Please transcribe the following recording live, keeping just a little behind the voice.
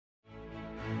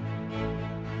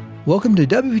Welcome to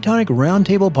WP Tonic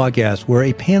Roundtable Podcast, where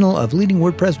a panel of leading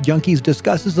WordPress junkies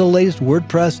discusses the latest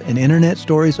WordPress and internet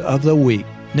stories of the week.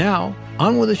 Now,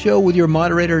 on with the show with your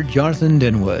moderator, Jonathan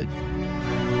Denwood.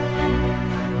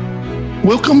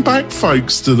 Welcome back,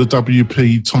 folks, to the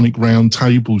WP Tonic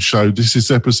Roundtable show. This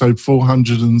is episode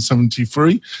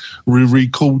 473. We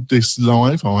record this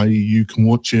live, i.e. you can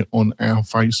watch it on our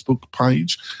Facebook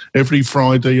page every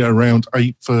Friday around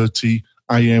 8:30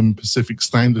 a.m. Pacific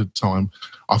Standard Time.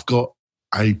 I've got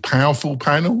a powerful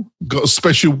panel, got a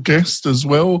special guest as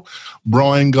well.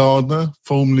 Brian Gardner,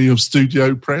 formerly of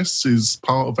Studio Press, is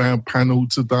part of our panel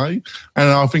today. And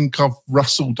I think I've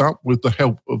rustled up, with the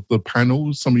help of the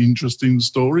panel, some interesting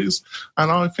stories.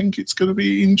 And I think it's going to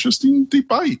be an interesting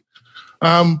debate.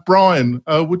 Brian,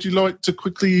 would you like to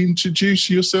quickly introduce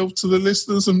yourself to the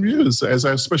listeners and viewers as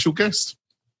our special guest?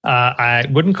 I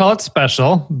wouldn't call it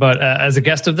special, but as a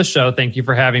guest of the show, thank you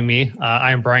for having me.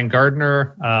 I am Brian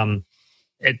Gardner.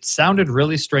 It sounded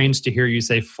really strange to hear you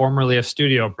say formerly of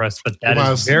Studio Press, but that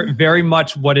is very, very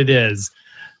much what it is.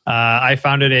 I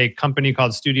founded a company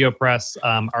called Studio Press,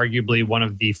 arguably one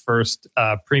of the first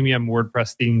premium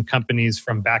WordPress themed companies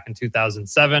from back in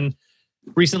 2007.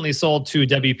 Recently sold to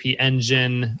WP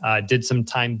Engine, did some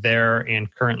time there,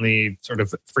 and currently sort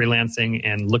of freelancing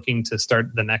and looking to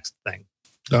start the next thing.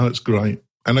 Oh, that's great.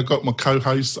 And I've got my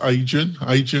co-host, Adrian.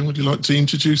 Adrian, would you like to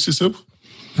introduce yourself?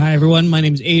 Hi, everyone. My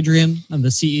name is Adrian. I'm the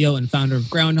CEO and founder of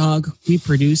Groundhog. We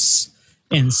produce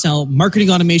and sell marketing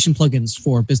automation plugins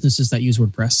for businesses that use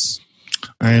WordPress.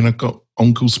 And I've got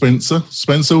Uncle Spencer.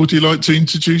 Spencer, would you like to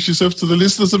introduce yourself to the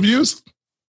listeners and viewers?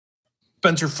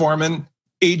 Spencer Foreman,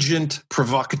 agent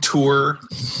provocateur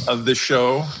of the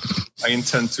show. I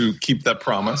intend to keep that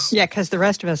promise. Yeah, because the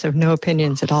rest of us have no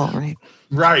opinions at all, right?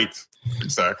 Right.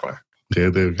 Exactly. Yeah,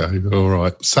 there we go. All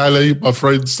right. Sally, my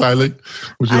friend Sally,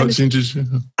 would you like to introduce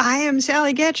yourself? I am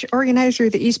Sally Getch, organizer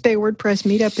of the East Bay WordPress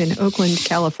meetup in Oakland,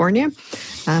 California.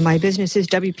 My business is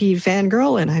WP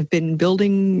Fangirl, and I've been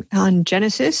building on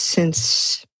Genesis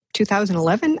since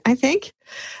 2011, I think.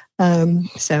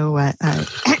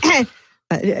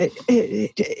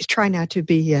 Try not to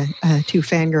be too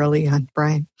fangirly on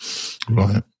Brian.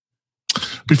 Right.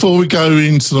 Before we go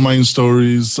into the main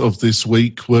stories of this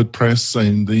week, WordPress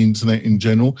and the internet in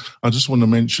general, I just want to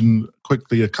mention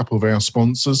quickly a couple of our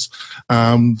sponsors.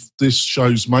 This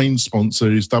show's main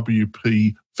sponsor is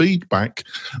WP Feedback.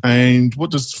 And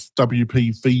what does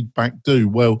WP Feedback do?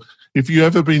 Well, if you've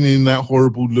ever been in that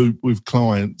horrible loop with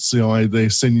clients, they're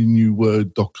sending you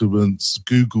Word documents,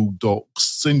 Google Docs,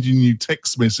 sending you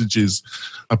text messages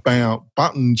about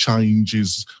button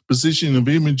changes, position of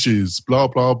images, blah,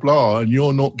 blah, blah, and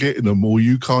you're not getting them, or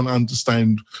you can't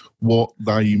understand what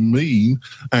they mean,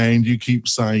 and you keep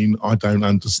saying, I don't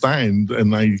understand,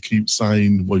 and they keep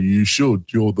saying, well, you should,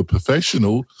 you're the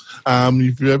professional.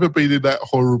 If you've ever been in that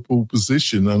horrible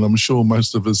position, and I'm sure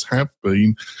most of us have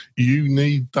been, you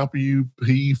need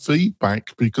WP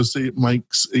Feedback, because it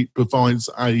provides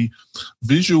a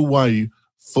visual way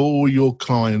for your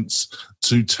clients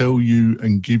to tell you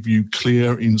and give you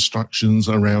clear instructions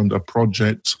around a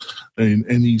project in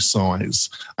any size.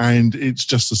 And it's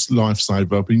just a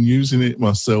lifesaver. I've been using it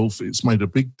myself. It's made a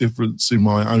big difference in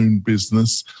my own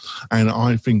business. And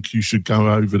I think you should go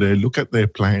over there, look at their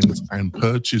plans and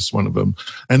purchase one of them.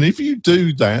 And if you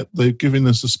do that, they're giving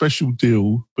us a special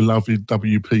deal, beloved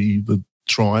WP, the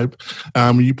tribe.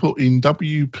 You put in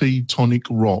WP Tonic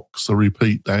Rocks. I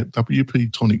repeat that,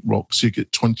 WP Tonic Rocks. You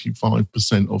get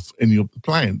 25% off any of the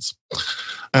plans.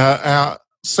 Our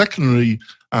secondary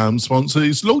sponsor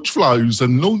is Launchflows.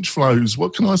 And Launchflows,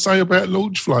 what can I say about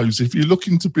Launchflows? If you're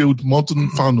looking to build modern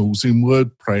funnels in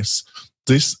WordPress,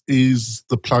 this is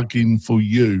the plugin for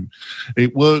you.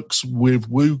 It works with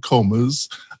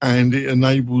WooCommerce, and it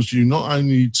enables you not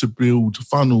only to build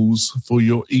funnels for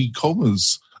your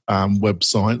e-commerce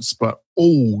websites, but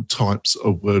all types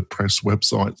of WordPress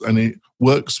websites. And it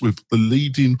works with the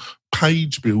leading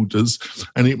page builders,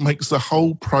 and it makes the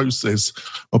whole process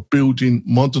of building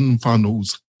modern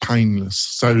funnels painless.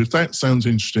 So if that sounds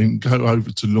interesting, go over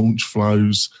to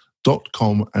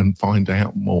launchflows.com and find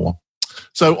out more.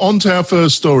 So on to our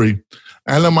first story.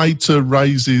 Alimator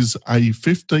raises a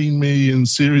 15 million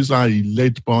Series A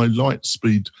led by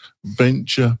Lightspeed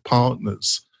Venture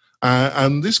Partners.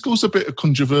 And this caused a bit of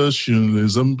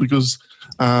controversialism because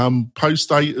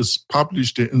Post8 has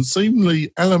published it, and seemingly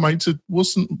Alimator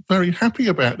wasn't very happy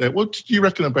about that. What did you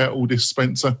reckon about all this,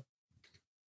 Spencer?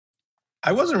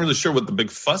 I wasn't really sure what the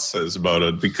big fuss is about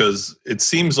it, because it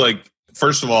seems like,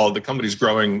 first of all, the company's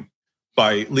growing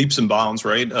by leaps and bounds,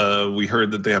 right? We heard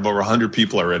that they have over 100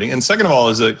 people already. And second of all,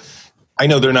 is that I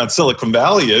know they're not Silicon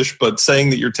Valley-ish, but saying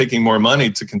that you're taking more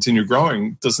money to continue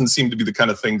growing doesn't seem to be the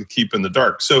kind of thing to keep in the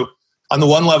dark. So on the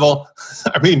one level,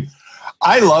 I mean,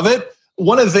 I love it.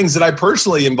 One of the things that I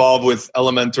personally involved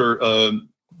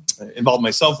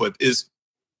myself with is,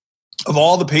 of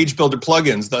all the page builder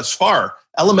plugins thus far,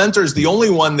 Elementor is the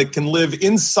only one that can live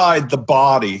inside the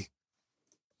body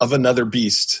of another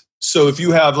beast. So if you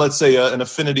have, let's say, an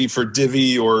affinity for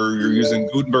Divi, or you're using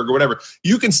Gutenberg or whatever,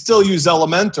 you can still use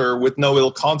Elementor with no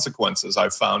ill consequences,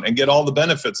 I've found, and get all the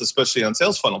benefits, especially on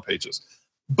sales funnel pages.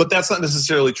 But that's not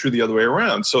necessarily true the other way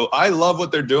around. So I love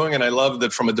what they're doing, and I love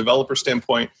that from a developer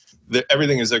standpoint, that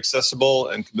everything is accessible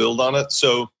and can build on it.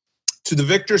 So to the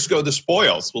victors go the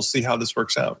spoils. We'll see how this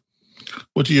works out.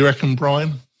 What do you reckon,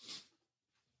 Brian?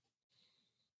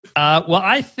 Well,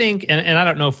 I think, and I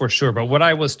don't know for sure, but what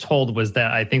I was told was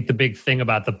that I think the big thing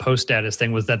about the post status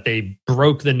thing was that they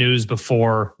broke the news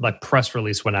before like press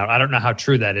release went out. I don't know how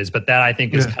true that is, but that I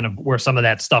think is kind of where some of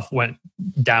that stuff went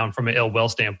down from an ill will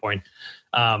standpoint.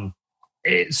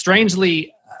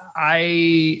 Strangely,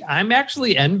 I'm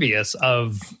actually envious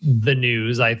of the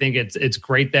news. I think it's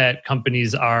great that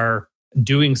companies are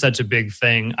doing such a big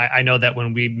thing. I know that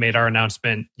when we made our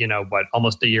announcement,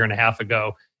 almost a year and a half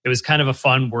ago, it was kind of a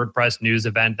fun WordPress news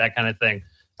event, that kind of thing.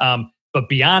 But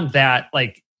beyond that,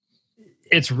 like,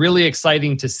 it's really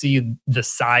exciting to see the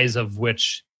size of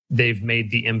which they've made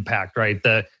the impact, right?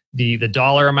 The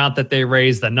dollar amount that they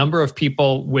raised, the number of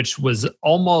people, which was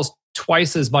almost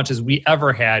twice as much as we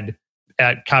ever had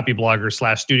at Copyblogger /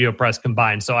 StudioPress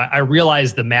combined. So I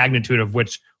realize the magnitude of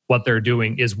which what they're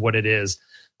doing is what it is.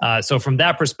 So from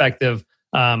that perspective,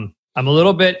 I'm a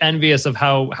little bit envious of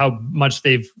how much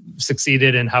they've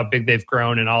succeeded and how big they've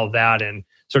grown and all of that. And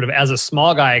sort of as a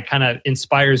small guy, it kind of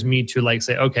inspires me to like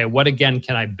say, okay, what again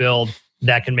can I build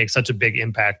that can make such a big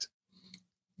impact?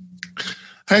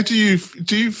 How do you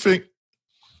think,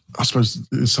 I suppose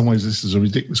in some ways this is a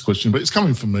ridiculous question, but it's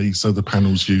coming from me, so the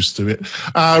panel's used to it.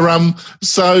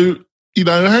 So,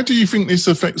 how do you think this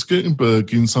affects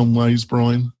Gutenberg in some ways,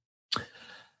 Brian?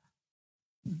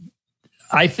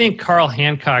 I think Carl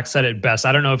Hancock said it best.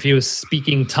 I don't know if he was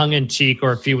speaking tongue-in-cheek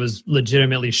or if he was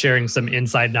legitimately sharing some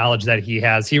inside knowledge that he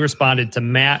has. He responded to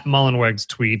Matt Mullenweg's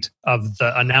tweet of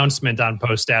the announcement on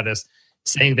Post Status,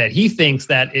 saying that he thinks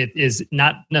that it is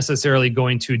not necessarily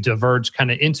going to diverge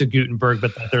kind of into Gutenberg,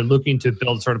 but that they're looking to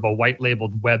build sort of a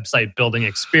white-labeled website building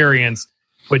experience,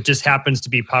 which just happens to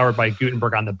be powered by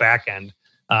Gutenberg on the back end.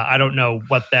 I don't know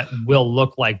what that will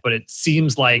look like, but it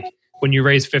seems like when you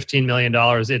raise $15 million,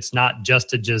 it's not just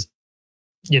to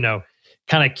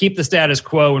kind of keep the status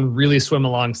quo and really swim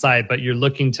alongside, but you're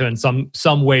looking to, in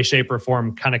some way, shape, or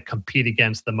form, kind of compete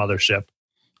against the mothership.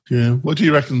 Yeah. What do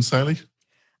you reckon, Sally?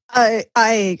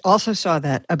 I also saw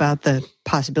that about the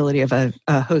possibility of a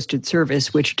hosted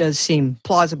service, which does seem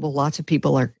plausible. Lots of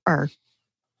people are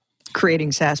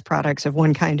creating SaaS products of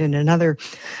one kind and another.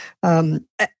 And,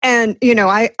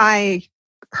 I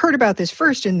heard about this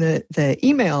first in the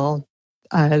email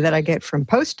that I get from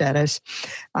Post Status,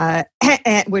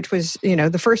 which was,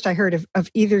 the first I heard of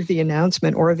either the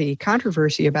announcement or the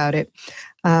controversy about it.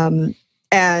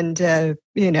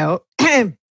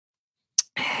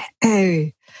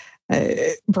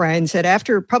 Brian said,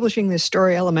 after publishing this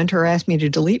story, Elementor asked me to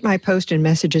delete my post and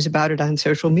messages about it on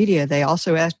social media. They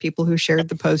also asked people who shared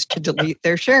the post to delete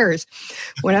their shares.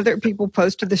 When other people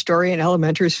posted the story in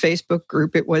Elementor's Facebook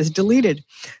group, it was deleted.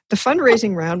 The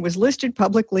fundraising round was listed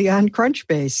publicly on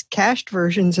Crunchbase. Cached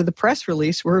versions of the press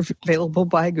release were available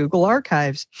by Google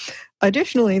Archives.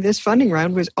 Additionally, this funding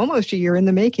round was almost a year in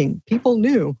the making. People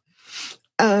knew.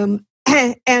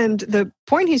 And the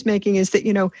point he's making is that,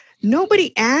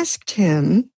 nobody asked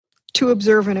him to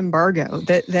observe an embargo,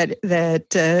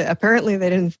 that apparently they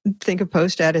didn't think of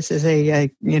Post Status as a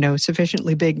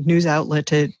sufficiently big news outlet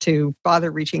to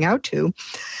bother reaching out to.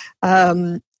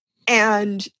 And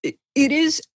it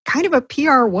is kind of a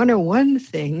PR 101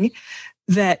 thing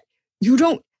that you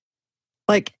don't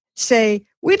say,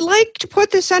 we'd like to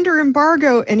put this under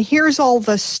embargo and here's all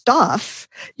the stuff.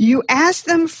 You ask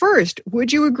them first,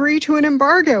 would you agree to an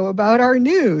embargo about our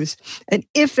news? And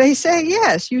if they say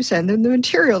yes, you send them the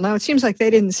material. Now, it seems like they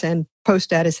didn't send Post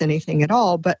Status anything at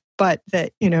all, but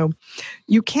that,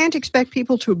 you can't expect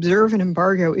people to observe an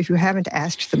embargo if you haven't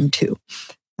asked them to.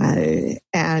 I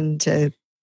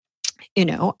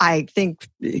think...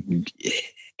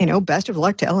 best of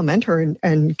luck to Elementor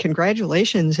and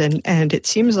congratulations. And it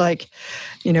seems like,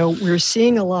 we're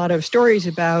seeing a lot of stories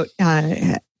about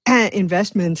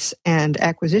investments and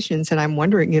acquisitions. And I'm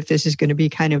wondering if this is going to be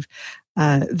kind of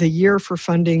the year for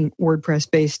funding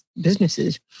WordPress-based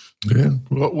businesses. Yeah.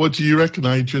 What do you reckon,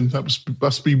 Adrian? That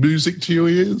must be music to your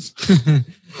ears.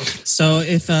 So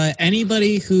if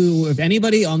anybody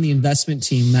on the investment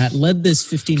team that led this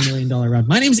 $15 million round,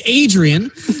 my name's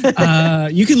Adrian.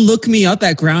 You can look me up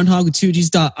at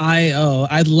groundhog2gs.io.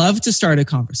 I'd love to start a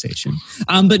conversation.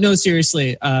 But no,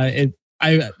 seriously,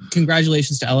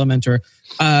 congratulations to Elementor.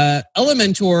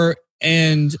 Elementor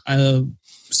and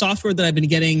software that I've been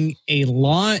getting a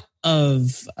lot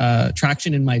of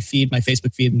traction in my feed, my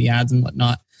Facebook feed, and the ads and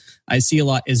whatnot. I see a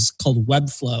lot is called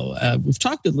Webflow. We've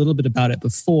talked a little bit about it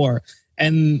before.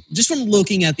 And just from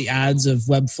looking at the ads of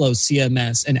Webflow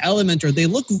CMS and Elementor, they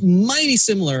look mighty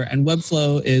similar. And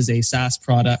Webflow is a SaaS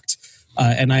product.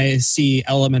 And I see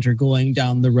Elementor going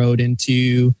down the road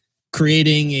into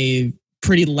creating a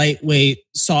pretty lightweight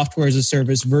software as a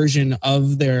service version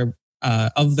of their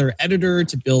editor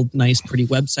to build nice, pretty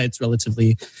websites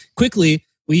relatively quickly.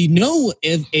 We know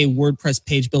of a WordPress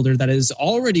page builder that is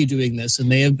already doing this, and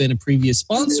they have been a previous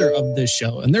sponsor of this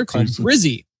show, and they're called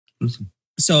Brizy.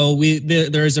 So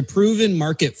there is a proven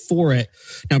market for it.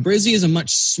 Now, Brizy is a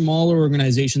much smaller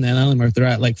organization than Elementor. They're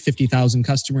at like 50,000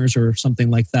 customers or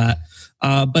something like that.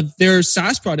 But their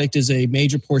SaaS product is a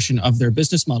major portion of their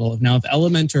business model. Now, if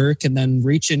Elementor can then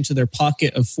reach into their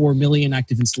pocket of 4 million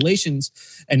active installations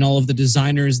and all of the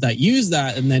designers that use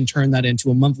that and then turn that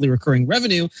into a monthly recurring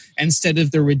revenue instead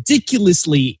of the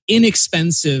ridiculously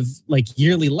inexpensive like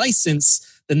yearly license,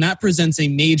 then that presents a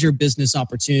major business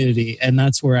opportunity. And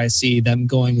that's where I see them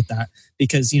going with that.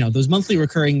 Because, those monthly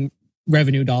recurring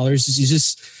revenue dollars,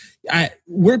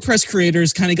 WordPress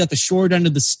creators kind of got the short end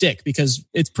of the stick because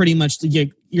it's pretty much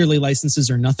the yearly licenses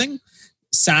are nothing.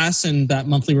 SaaS and that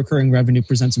monthly recurring revenue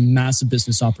presents a massive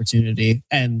business opportunity.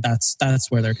 And that's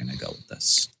where they're going to go with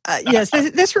this. Yes,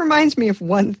 this reminds me of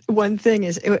one thing.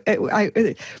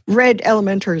 I read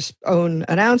Elementor's own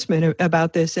announcement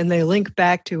about this, and they link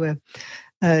back to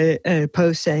a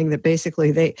post saying that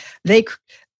basically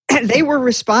they were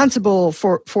responsible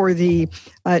for the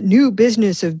new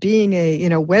business of being a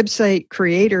website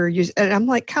creator. And I'm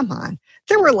like, come on.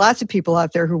 There were lots of people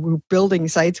out there who were building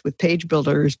sites with page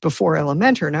builders before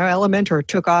Elementor. Now Elementor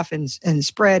took off and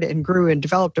spread and grew and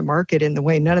developed a market in the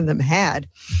way none of them had.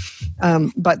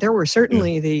 But there were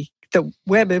certainly the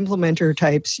web implementer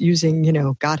types using,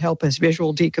 God help us,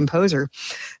 Visual Decomposer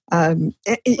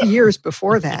years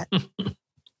before that.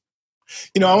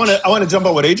 I want to jump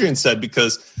on what Adrian said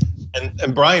because,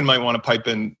 and Brian might want to pipe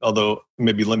in, although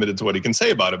maybe limited to what he can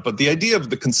say about it. But the idea of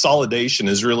the consolidation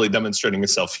is really demonstrating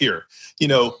itself here.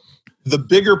 The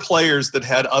bigger players that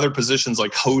had other positions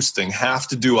like hosting have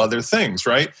to do other things,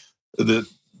 right? The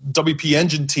WP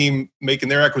Engine team making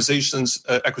their acquisitions,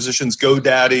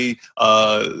 GoDaddy.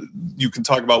 You can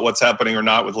talk about what's happening or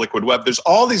not with Liquid Web. There's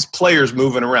all these players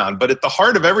moving around, but at the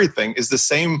heart of everything is the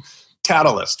same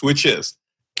catalyst, which is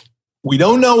we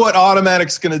don't know what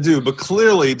Automattic's going to do, but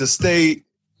clearly to stay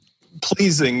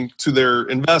pleasing to their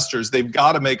investors, they've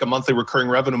got to make a monthly recurring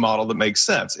revenue model that makes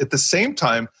sense. At the same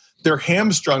time, they're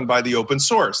hamstrung by the open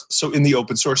source. So in the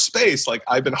open source space, like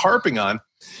I've been harping on,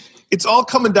 it's all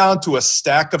coming down to a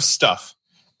stack of stuff.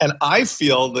 And I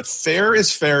feel that fair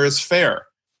is fair is fair.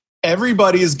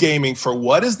 Everybody is gaming for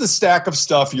what is the stack of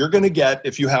stuff you're going to get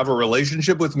if you have a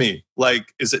relationship with me.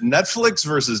 Like, is it Netflix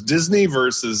versus Disney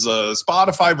versus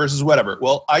Spotify versus whatever?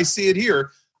 Well, I see it here.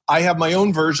 I have my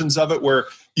own versions of it where,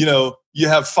 you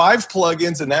have 5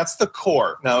 plugins and that's the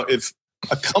core. Now, if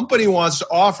a company wants to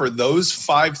offer those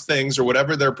 5 things or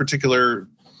whatever their particular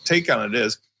take on it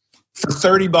is for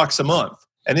 $30 a month,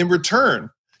 and in return,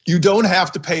 you don't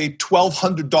have to pay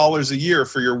 $1,200 a year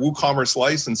for your WooCommerce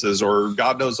licenses or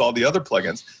God knows all the other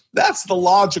plugins. That's the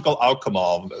logical outcome of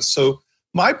all of this. So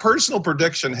my personal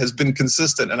prediction has been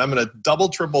consistent, and I'm going to double,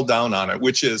 triple down on it,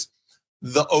 which is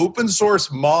the open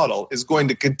source model is going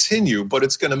to continue, but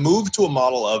it's going to move to a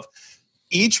model of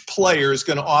each player is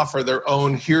going to offer their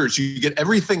own, you get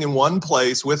everything in one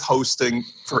place with hosting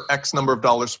for X number of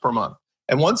dollars per month.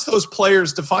 And once those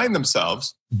players define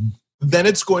themselves, then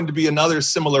it's going to be another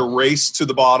similar race to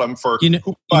the bottom for... You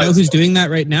know who's doing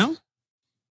that right now?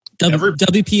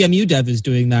 WPMU Dev is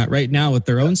doing that right now with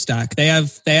their own stack. They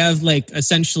have like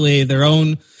essentially their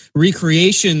own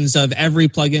recreations of every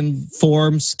plugin,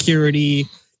 form, security,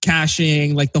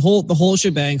 caching, like the whole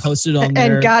shebang hosted on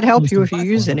there. And God help you if you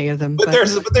use any of them. But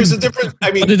there's a difference.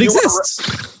 I mean, but it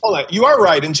exists. Hold on, you are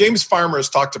right. And James Farmer has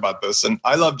talked about this, and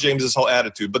I love James's whole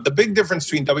attitude. But the big difference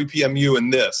between WPMU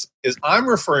and this is I'm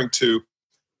referring to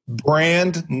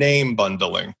brand name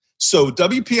bundling. So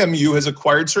WPMU has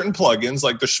acquired certain plugins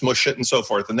like the Shmush It and so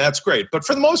forth, and that's great. But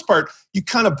for the most part, you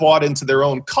kind of bought into their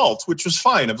own cult, which was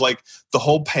fine, of like the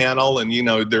whole panel and,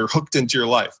 they're hooked into your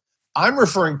life. I'm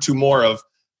referring to more of,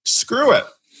 screw it.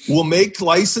 We'll make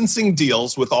licensing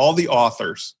deals with all the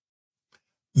authors.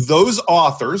 Those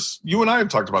authors, you and I have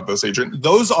talked about this, Adrian,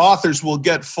 those authors will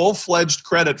get full-fledged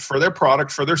credit for their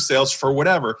product, for their sales, for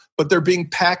whatever, but they're being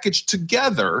packaged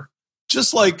together,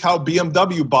 just like how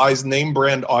BMW buys name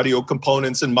brand audio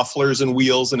components and mufflers and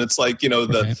wheels, and it's like,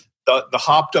 the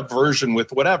hopped up version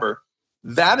with whatever.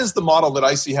 That is the model that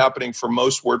I see happening for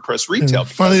most WordPress retail.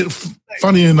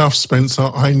 Funny enough,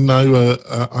 Spencer, I know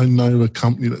a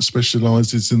company that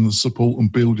specialises in the support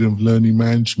and building of learning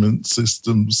management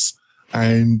systems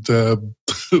and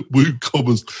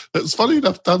WooCommerce. That's funny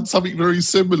enough done something very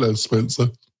similar, Spencer.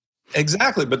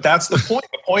 Exactly, but that's the point.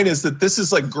 The point is that this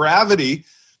is like gravity.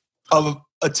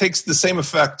 It takes the same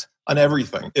effect on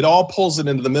everything. It all pulls it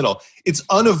into the middle. It's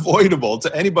unavoidable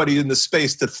to anybody in the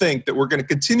space to think that we're going to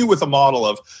continue with a model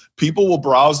of people will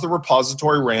browse the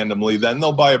repository randomly, then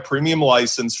they'll buy a premium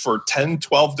license for 10,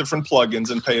 12 different plugins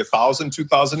and pay $1,000,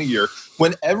 $2,000 a year,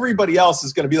 when everybody else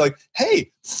is going to be like,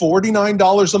 hey,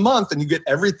 $49 a month and you get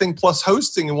everything plus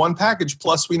hosting in one package,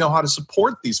 plus we know how to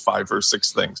support these 5 or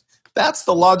 6 things. That's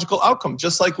the logical outcome,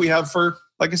 just like we have for,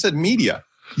 like I said, media.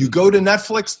 You go to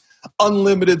Netflix,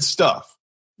 unlimited stuff.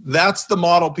 That's the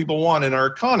model people want in our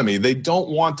economy. They don't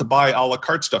want to buy a la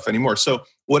carte stuff anymore. So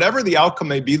whatever the outcome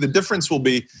may be, the difference will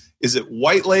be, is it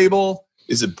white label?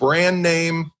 Is it brand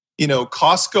name?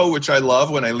 Costco, which I love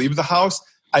when I leave the house.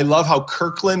 I love how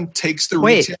Kirkland takes the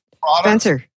retail product.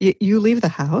 Spencer, you leave the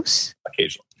house?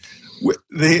 Occasionally.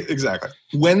 Exactly.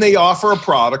 When they offer a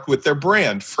product with their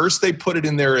brand, first they put it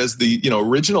in there as the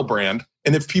original brand.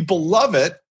 And if people love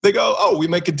it, they go, oh, we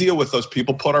make a deal with those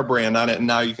people, put our brand on it, and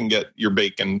now you can get your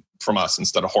bacon from us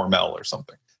instead of Hormel or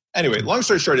something. Anyway, long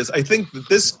story short is I think that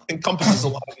this encompasses a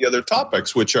lot of the other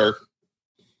topics, which are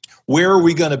where are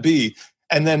we going to be?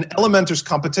 And then Elementor's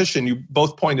competition, you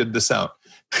both pointed this out.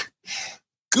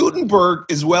 Gutenberg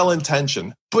is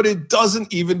well-intentioned, but it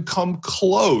doesn't even come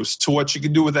close to what you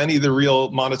can do with any of the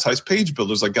real monetized page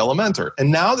builders like Elementor.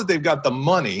 And now that they've got the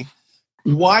money,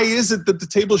 why is it that the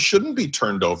table shouldn't be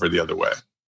turned over the other way?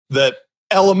 That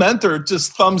Elementor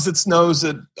just thumbs its nose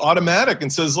at Automattic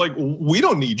and says, like, we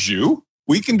don't need you.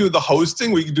 We can do the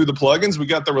hosting. We can do the plugins. We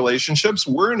got the relationships.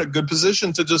 We're in a good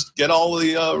position to just get all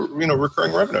the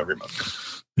recurring revenue every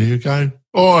month. There you go.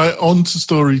 All right, on to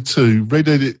story 2.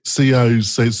 Reddit CO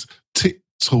says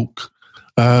TikTok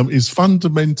is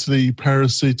fundamentally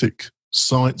parasitic,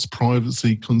 cites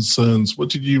privacy concerns. What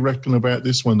did you reckon about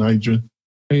this one, Adrian?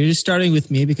 Are you just starting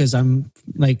with me because I'm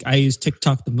like I use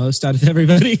TikTok the most out of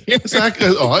everybody here? Exactly.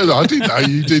 I didn't know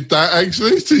you did that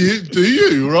actually. Do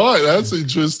you? Right. That's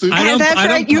interesting. That's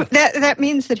right. That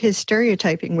means that his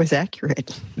stereotyping was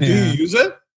accurate. Yeah. Do you use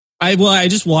it? I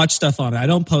just watch stuff on it. I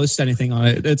don't post anything on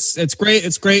it. It's great.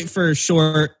 It's great for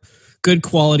short, good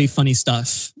quality, funny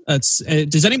stuff.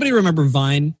 Does anybody remember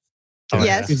Vine?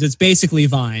 Yes. Because it's basically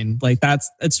Vine. Like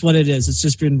that's what it is. It's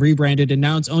just been rebranded and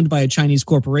now it's owned by a Chinese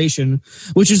corporation,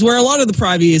 which is where a lot of the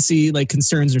privacy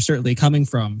concerns are certainly coming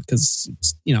from. Because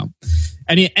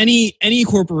any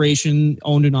corporation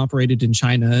owned and operated in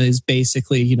China is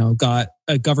basically got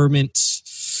a government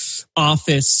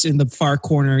office in the far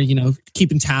corner,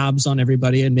 keeping tabs on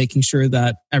everybody and making sure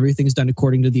that everything's done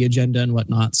according to the agenda and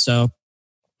whatnot. So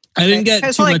I didn't get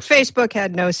too much. Facebook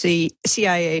had no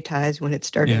CIA ties when it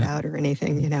started out or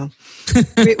anything,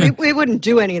 we wouldn't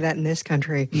do any of that in this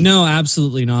country. No,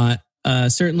 absolutely not.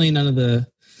 Certainly none of the.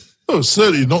 Oh,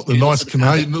 certainly not the nice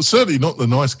Canadians. Certainly not the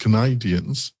nice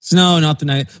Canadians. No, not the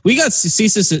nice. We got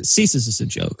CSIS is a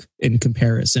joke in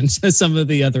comparison to some of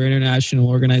the other international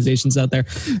organizations out there.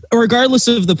 Regardless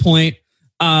of the point,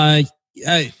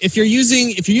 if you're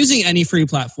using any free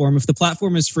platform, if the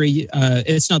platform is free,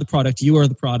 it's not the product, you are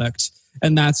the product.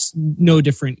 And that's no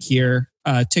different here.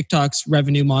 TikTok's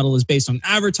revenue model is based on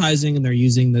advertising, and they're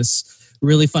using this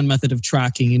really fun method of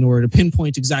tracking in order to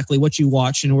pinpoint exactly what you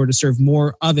watch in order to serve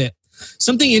more of it.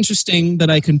 Something interesting that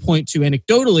I can point to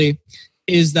anecdotally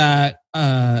is that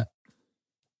I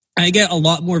get a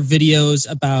lot more videos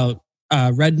about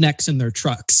rednecks and their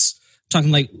trucks.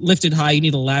 Talking like lifted high, you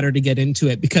need a ladder to get into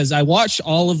it, because I watch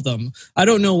all of them. I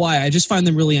don't know why. I just find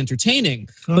them really entertaining.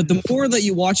 But the more that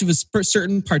you watch of a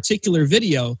certain particular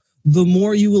video, the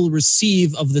more you will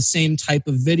receive of the same type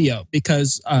of video.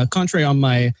 Because contrary on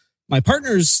my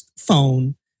partner's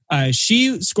phone,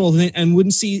 She scrolled in it and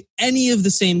wouldn't see any of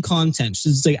the same content.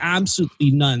 She's like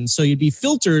absolutely none. So you'd be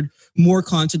filtered more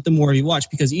content the more you watch,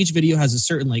 because each video has a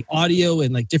certain like audio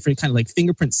and like different kind of like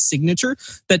fingerprint signature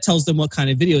that tells them what kind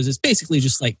of videos. It's basically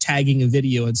just like tagging a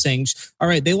video and saying, all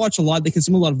right, they watch a lot, they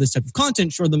consume a lot of this type of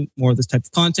content, show them more of this type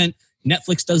of content.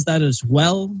 Netflix does that as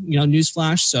well,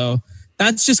 newsflash. So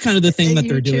that's just kind of the thing that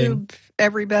they're doing.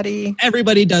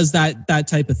 Everybody does that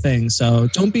type of thing. So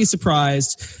don't be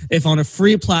surprised if on a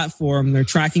free platform they're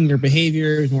tracking your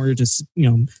behavior in order to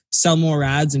sell more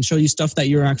ads and show you stuff that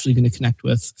you're actually going to connect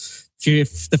with.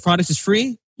 If the product is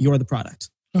free, you're the product.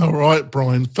 All right,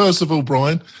 Brian. First of all,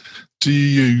 Brian, do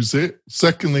you use it?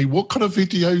 Secondly, what kind of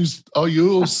videos are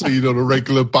you all seeing on a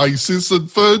regular basis? And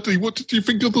thirdly, what did you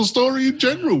think of the story in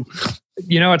general?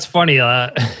 It's funny.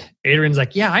 Adrian's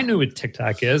like, yeah, I knew what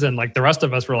TikTok is. And like the rest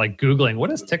of us were like Googling,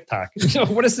 what is TikTok?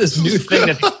 What is this new thing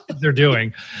that they're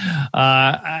doing?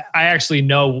 I actually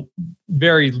know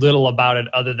very little about it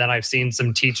other than I've seen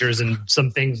some teachers and some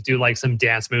things do like some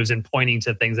dance moves and pointing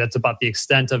to things. That's about the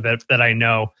extent of it that I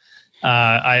know.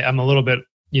 I'm a little bit,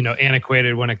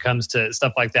 antiquated when it comes to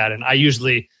stuff like that. And I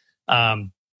usually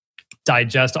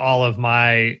digest all of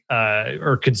my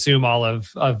or consume all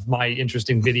of my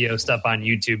interesting video stuff on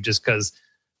YouTube just because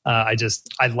I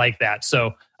like that.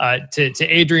 So to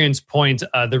Adrian's point,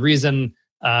 the reason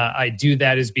I do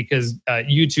that is because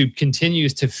YouTube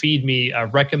continues to feed me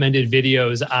recommended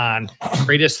videos on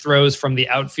greatest throws from the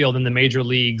outfield in the major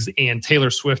leagues and Taylor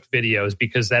Swift videos,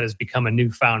 because that has become a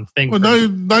newfound thing. Well, no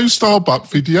Starbucks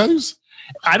videos.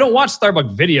 I don't watch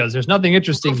Starbucks videos. There's nothing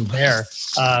interesting there.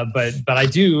 But I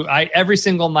do. Every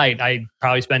single night, I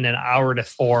probably spend an hour to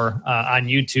 4 on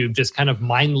YouTube, just kind of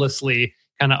mindlessly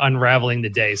kind of unraveling the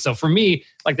day. So for me,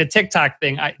 like the TikTok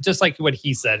thing, just like what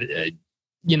he said,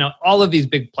 all of these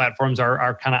big platforms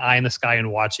are kind of eye in the sky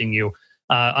and watching you,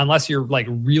 unless you're like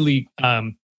really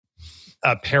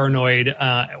paranoid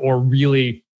or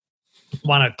really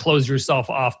want to close yourself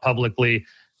off publicly.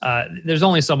 There's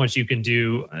only so much you can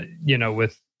do,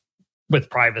 with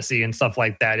privacy and stuff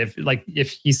like that.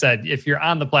 If he said, if you're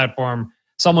on the platform,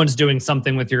 someone's doing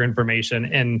something with your information,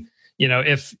 and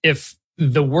if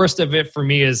the worst of it for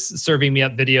me is serving me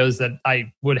up videos that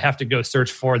I would have to go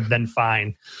search for, then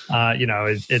fine.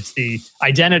 It's the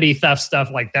identity theft stuff.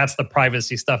 Like that's the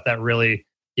privacy stuff that really,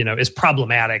 is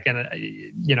problematic. And,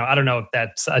 I don't know if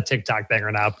that's a TikTok thing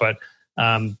or not, but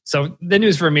so the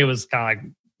news for me was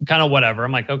kind of whatever.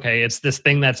 I'm like, okay, it's this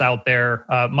thing that's out there,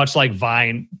 much like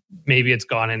Vine. Maybe it's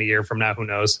gone in a year from now. Who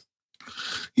knows?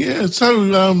 Yeah.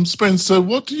 So, Spencer,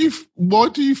 why do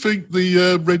you think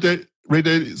the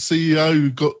Reddit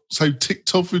CEO got so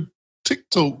ticked off with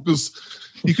TikTok? Because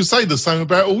you could say the same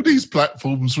about all these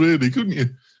platforms, really, couldn't you?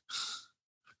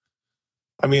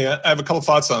 I mean, I have a couple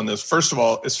thoughts on this. First of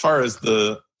all, as far as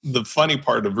the funny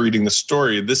part of reading the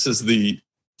story, this is the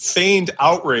feigned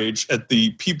outrage at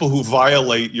the people who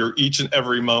violate your each and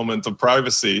every moment of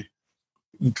privacy,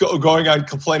 going on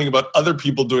complaining about other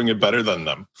people doing it better than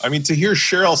them. I mean, to hear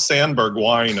Sheryl Sandberg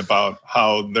whine about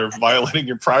how they're violating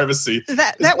your privacy.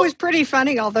 That was pretty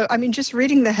funny, although, I mean, just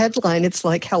reading the headline, it's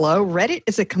like, hello, Reddit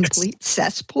is a complete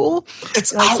cesspool.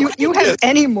 It's like you have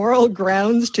any moral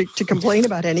grounds to complain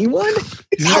about anyone?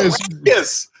 It's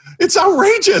outrageous. It's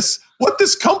outrageous what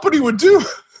this company would do.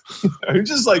 I'm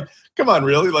just like, come on,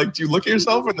 really? Like, do you look at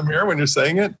yourself in the mirror when you're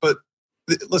saying it? But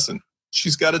listen,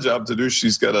 she's got a job to do.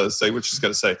 She's got to say what she's got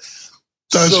to say.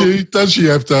 Does she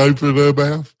have to open her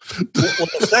mouth? Well,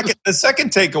 the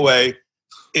second takeaway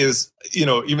is,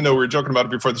 even though we were joking about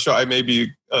it before the show, I may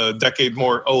be a decade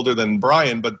more older than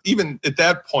Brian, but even at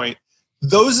that point,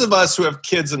 those of us who have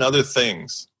kids and other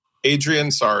things,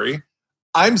 Adrian, sorry,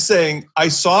 I'm saying I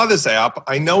saw this app.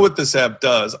 I know what this app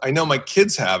does. I know my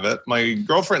kids have it. My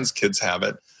girlfriend's kids have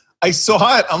it. I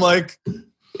saw it. I'm like,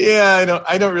 yeah,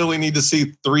 I don't really need to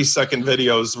see 3-second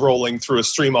videos rolling through a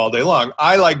stream all day long.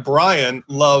 I, like Brian,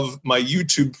 love my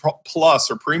YouTube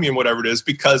Plus or Premium, whatever it is,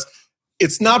 because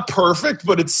it's not perfect,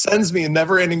 but it sends me a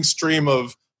never-ending stream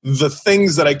of the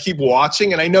things that I keep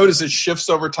watching. And I notice it shifts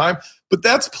over time, but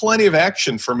that's plenty of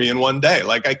action for me in one day.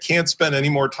 Like, I can't spend any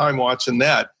more time watching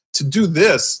that. To do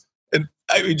this, and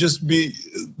I would just be,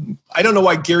 I don't know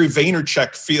why Gary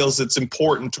Vaynerchuk feels it's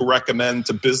important to recommend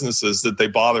to businesses that they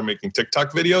bother making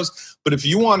TikTok videos. But if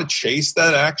you want to chase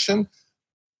that action,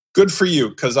 good for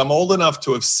you, because I'm old enough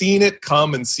to have seen it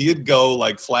come and see it go,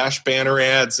 like flash banner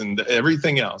ads and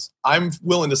everything else. I'm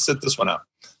willing to sit this one out.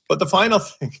 But the final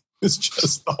thing is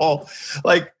just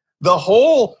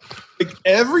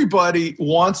everybody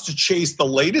wants to chase the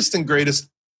latest and greatest,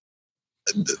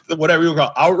 whatever you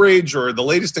call outrage, or the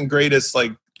latest and greatest,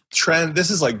 like trend. This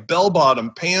is like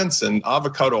bell-bottom pants and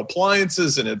avocado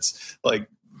appliances, and it's like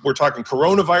we're talking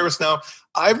coronavirus now.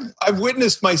 I've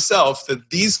witnessed myself that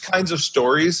these kinds of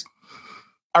stories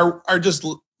are just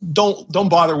don't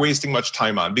bother wasting much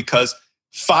time on, because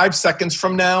 5 seconds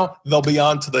from now they'll be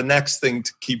on to the next thing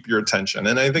to keep your attention.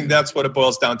 And I think that's what it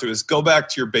boils down to, is go back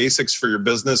to your basics for your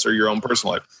business or your own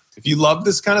personal life. If you love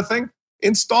this kind of thing,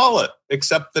 install it,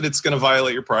 except that it's going to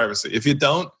violate your privacy. If you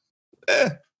don't,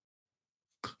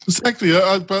 Exactly,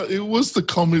 but it was the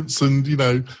comments, and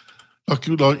like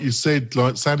you said,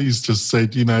 like Sally's just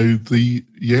said, Reddit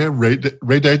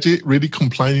really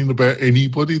complaining about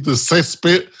anybody. The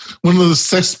cesspit, one of the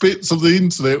cesspits of the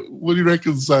internet. What do you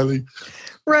reckon, Sally?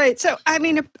 Right. So, I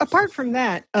mean, apart from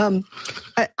that, I'm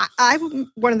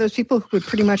one of those people who would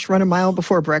pretty much run a mile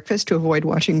before breakfast to avoid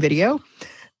watching video.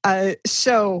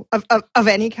 So of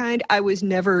any kind, I was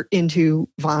never into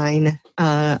Vine.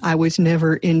 I was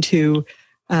never into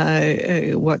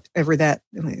whatever that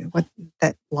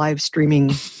live streaming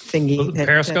thingy.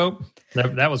 Periscope?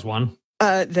 That was one.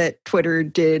 That Twitter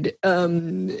did.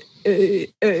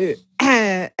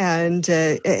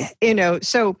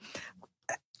 So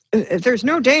there's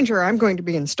no danger I'm going to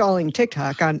be installing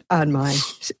TikTok on my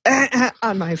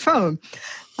phone.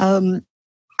 I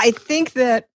think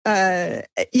that there's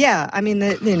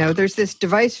this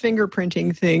device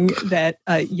fingerprinting thing that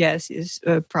is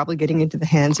probably getting into the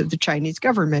hands of the Chinese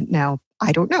government. Now,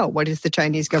 I don't know, what is the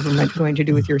Chinese government going to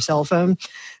do with your cell phone,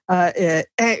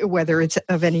 whether it's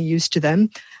of any use to them.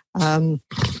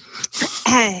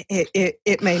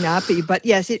 It may not be, but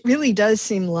yes, it really does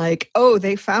seem like,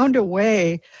 they found a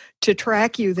way to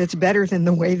track you that's better than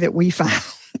the way that we found.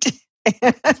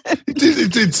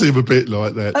 It did seem a bit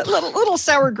like that. Little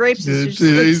sour grapes.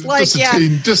 It's like,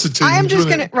 just a tinge, I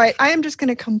am just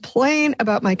gonna complain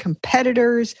about my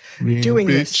competitors doing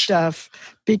this stuff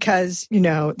because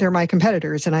they're my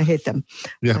competitors and I hate them.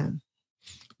 Yeah,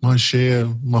 my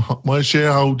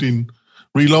shareholding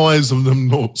relies on them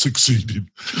not succeeding.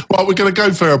 Right, we're going to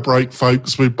go for our break,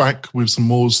 folks. We're back with some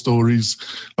more stories.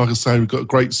 Like I say, we've got a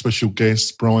great special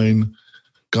guest, Brian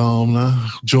Gardner,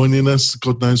 joining us.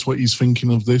 God knows what he's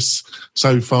thinking of this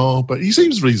so far, but he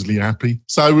seems reasonably happy.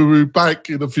 So we'll be back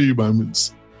in a few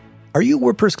moments. Are you a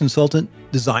WordPress consultant,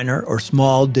 designer, or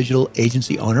small digital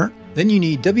agency owner? Then you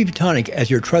need WP Tonic as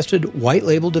your trusted white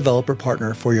label developer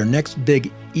partner for your next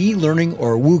big e-learning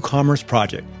or WooCommerce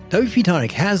project. WP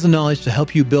Tonic has the knowledge to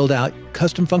help you build out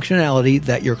custom functionality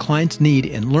that your clients need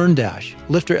in LearnDash,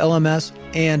 Lifter LMS,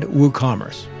 and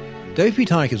WooCommerce. WP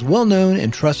Tonic is well known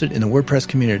and trusted in the WordPress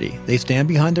community. They stand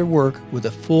behind their work with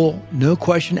a full, no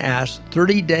question asked,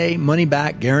 30-day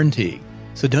money-back guarantee.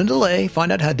 So don't delay.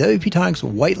 Find out how WP Tonic's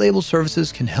white label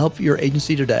services can help your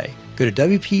agency today. Go to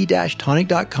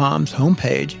WP-Tonic.com's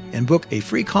homepage and book a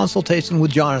free consultation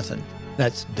with Jonathan.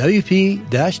 That's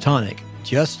WP-Tonic,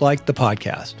 just like the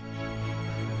podcast.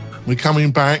 We're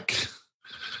coming back.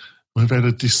 We've had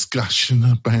a discussion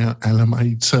about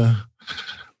Alimator.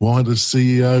 Why the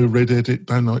CEO Reddit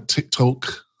don't like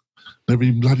TikTok. Never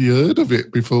even bloody heard of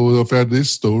it before I've had this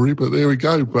story, but there we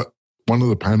go. But one of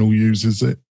the panel uses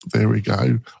it. There we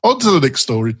go. On to the next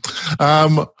story.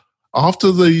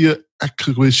 After the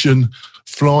acquisition,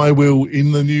 Flywheel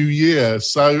in the new year.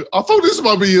 So I thought this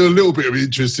might be a little bit of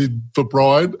interest for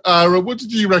Brian. What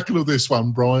did you reckon of this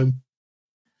one, Brian?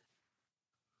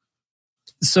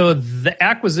 So the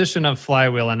acquisition of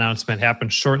Flywheel announcement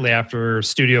happened shortly after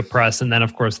Studio Press, and then,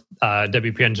 of course,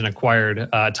 WP Engine acquired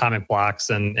Atomic Blocks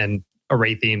and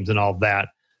Array Themes and all of that.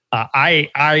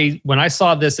 When I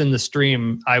saw this in the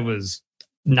stream, I was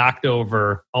knocked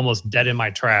over, almost dead in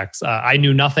my tracks. I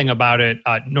knew nothing about it,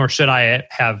 nor should I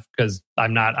have, because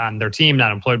I'm not on their team,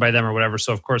 not employed by them or whatever.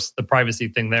 So, of course, the privacy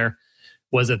thing there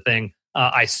was a thing.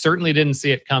 I certainly didn't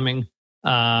see it coming.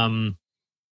 I'm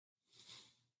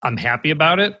happy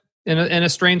about it in a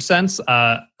strange sense.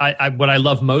 What I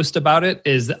love most about it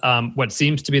is what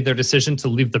seems to be their decision to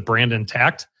leave the brand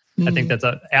intact. Mm-hmm. I think that's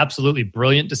an absolutely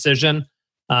brilliant decision.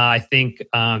 I think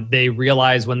they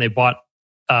realized when they bought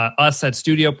us at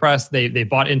Studio Press, they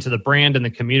bought into the brand and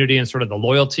the community and sort of the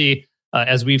loyalty,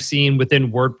 as we've seen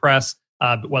within WordPress,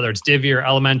 whether it's Divi or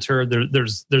Elementor,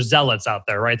 there's zealots out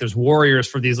there, right? There's warriors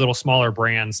for these little smaller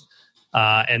brands.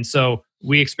 And so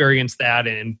we experienced that,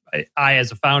 and I,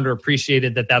 as a founder,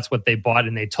 appreciated that that's what they bought,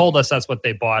 and they told us that's what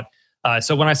they bought.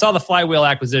 So when I saw the Flywheel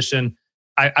acquisition,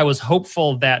 I was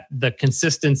hopeful that the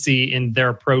consistency in their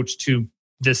approach to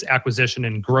this acquisition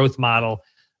and growth model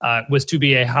was to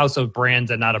be a house of brands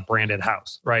and not a branded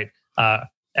house, right?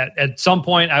 At some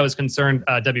point, I was concerned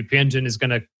WP Engine is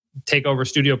going to take over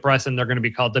Studio Press and they're going to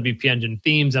be called WP Engine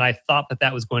Themes. And I thought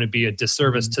that was going to be a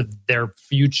disservice to their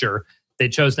future. They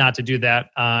chose not to do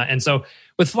that. And so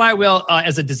with Flywheel,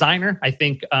 as a designer, I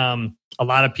think a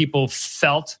lot of people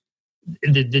felt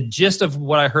the gist of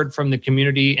what I heard from the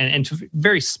community, and to a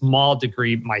very small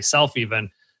degree, myself even,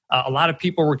 a lot of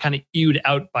people were kind of ewed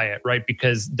out by it, right?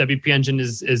 Because WP Engine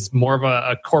is more of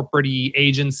a corporate-y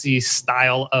agency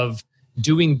style of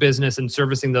doing business and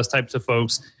servicing those types of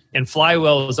folks. And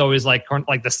Flywheel is always like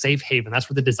the safe haven. That's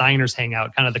where the designers hang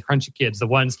out, kind of the crunchy kids, the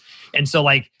ones. And so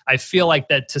like, I feel like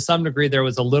that to some degree, there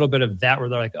was a little bit of that where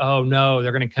they're like, oh no,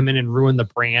 they're going to come in and ruin the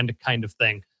brand kind of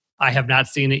thing. I have not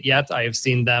seen it yet. I have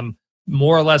seen them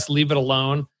more or less leave it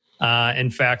alone.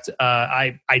 In fact,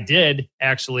 I did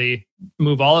actually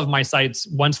move all of my sites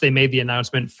once they made the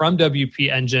announcement from WP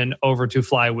Engine over to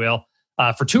Flywheel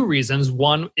for two reasons.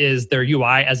 One is their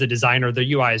UI. As a designer, their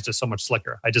UI is just so much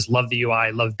slicker. I just love the UI.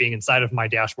 I love being inside of my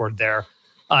dashboard there.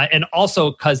 And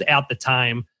also because at the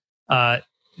time,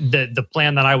 the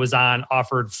plan that I was on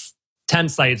offered 10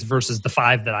 sites versus the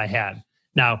 5 that I had.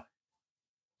 Now,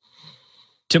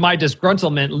 to my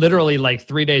disgruntlement, literally like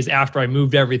 3 days after I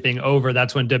moved everything over,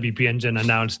 that's when WP Engine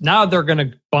announced, now they're going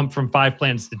to bump from 5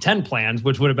 plans to 10 plans,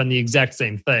 which would have been the exact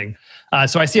same thing.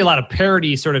 So I see a lot of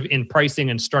parity sort of in pricing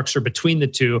and structure between the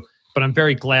two, but I'm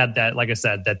very glad that, like I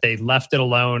said, that they left it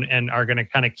alone and are going to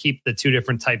kind of keep the two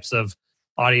different types of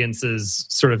audiences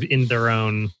sort of in their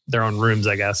own rooms,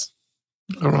 I guess.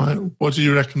 All right. What do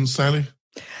you reckon, Sally?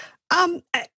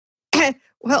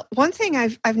 Well, one thing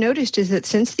I've noticed is that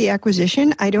since the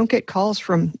acquisition, I don't get calls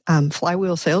from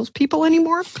Flywheel salespeople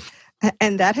anymore,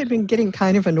 and that had been getting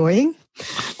kind of annoying.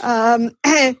 I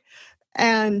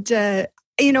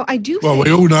do. Well,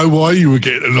 we all know why you were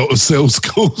getting a lot of sales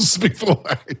calls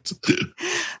beforehand.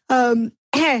 I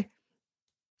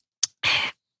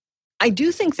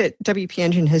do think that WP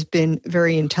Engine has been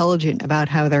very intelligent about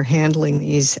how they're handling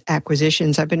these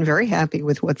acquisitions. I've been very happy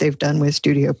with what they've done with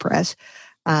Studio Press.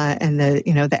 And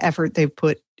the effort they've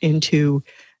put into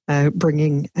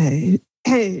bringing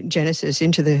Genesis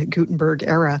into the Gutenberg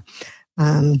era,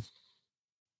 I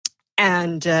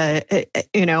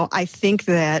think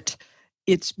that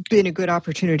it's been a good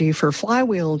opportunity for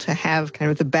Flywheel to have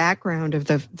kind of the background of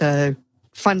the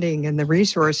funding and the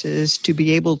resources to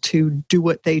be able to do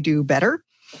what they do better.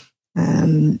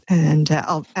 I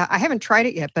haven't tried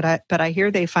it yet, but I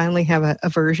hear they finally have a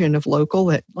version of Local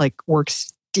that like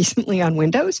works decently on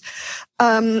Windows.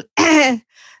 I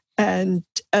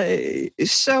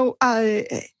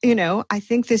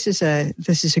think this is a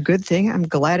good thing. I'm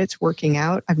glad it's working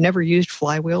out. I've never used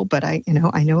Flywheel, but I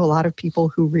know a lot of people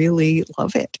who really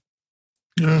love it.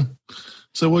 Yeah.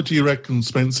 So what do you reckon,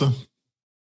 Spencer?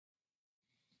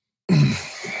 I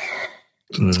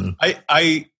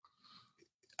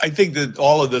think that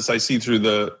all of this I see through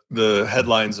the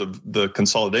headlines of the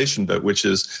consolidation bit, which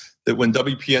is that when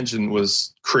WP Engine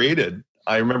was created,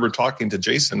 I remember talking to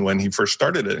Jason when he first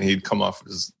started it, and he'd come off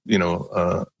his,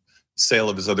 sale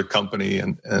of his other company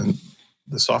and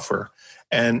the software.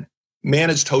 And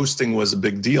managed hosting was a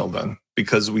big deal then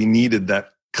because we needed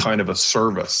that kind of a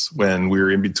service when we were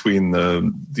in between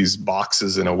these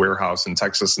boxes in a warehouse in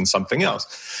Texas and something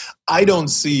else. I don't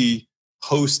see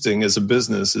hosting as a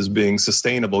business as being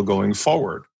sustainable going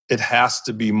forward. It has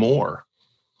to be more.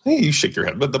 Hey, you shake your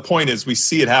head. But the point is, we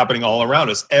see it happening all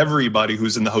around us. Everybody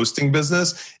who's in the hosting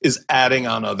business is adding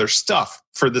on other stuff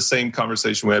for the same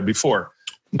conversation we had before.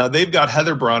 Now, they've got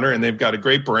Heather Bronner, and they've got a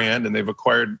great brand, and they've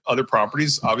acquired other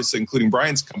properties, obviously including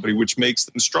Brian's company, which makes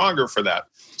them stronger for that.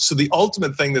 So the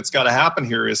ultimate thing that's got to happen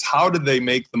here is how do they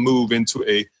make the move into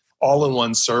a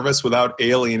all-in-one service without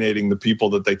alienating the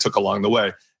people that they took along the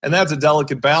way? And that's a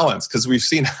delicate balance because we've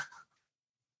seen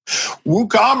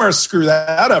WooCommerce screw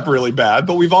that up really bad,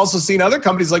 but we've also seen other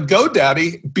companies like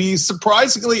GoDaddy be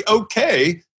surprisingly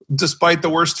okay despite the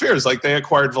worst fears. Like they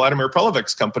acquired Vladimir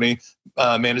Pelovic's company,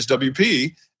 Managed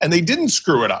WP, and they didn't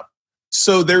screw it up.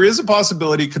 So there is a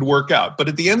possibility it could work out. But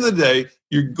at the end of the day,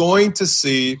 you're going to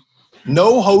see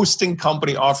no hosting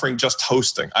company offering just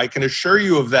hosting. I can assure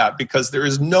you of that because there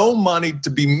is no money to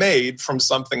be made from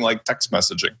something like text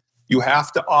messaging. You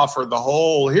have to offer the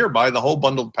whole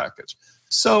bundled package.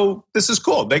 So this is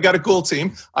cool. They got a cool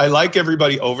team. I like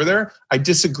everybody over there. I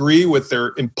disagree with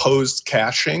their imposed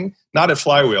caching, not at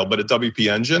Flywheel, but at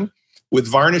WP Engine. With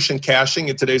varnish and caching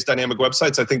in today's dynamic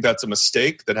websites, I think that's a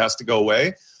mistake that has to go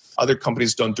away. Other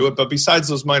companies don't do it. But besides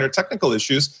those minor technical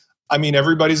issues, I mean,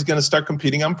 everybody's going to start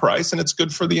competing on price, and it's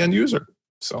good for the end user.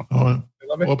 So, all right.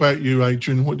 What about you,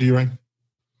 Adrian? What do you rank?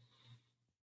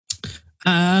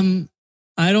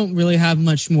 I don't really have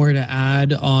much more to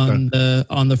add on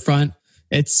the front.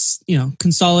 it's,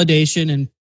 consolidation and,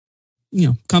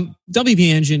 WP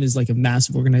Engine is like a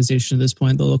massive organization at this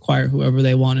point. They'll acquire whoever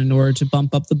they want in order to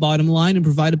bump up the bottom line and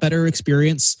provide a better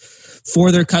experience for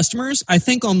their customers. I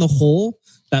think on the whole,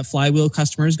 that Flywheel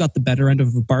customers got the better end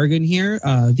of a bargain here.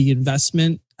 The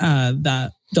investment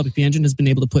that WP Engine has been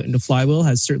able to put into Flywheel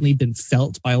has certainly been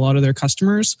felt by a lot of their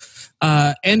customers.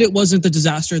 And it wasn't the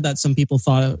disaster that some people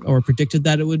thought or predicted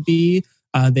that it would be.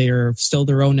 They are still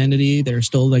their own entity. They're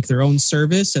still like their own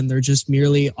service, and they're just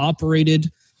merely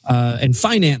operated and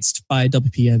financed by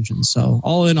WP Engine. So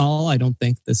all in all, I don't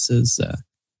think this is...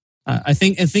 I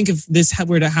think if this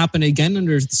were to happen again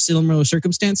under similar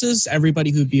circumstances,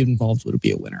 everybody who'd be involved would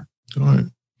be a winner. All right.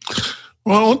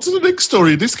 Well, on to the next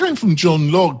story. This came from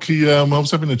John Locke. I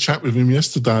was having a chat with him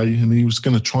yesterday, and he was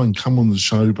going to try and come on the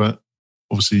show, but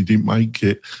obviously he didn't make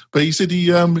it. But he said he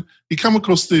come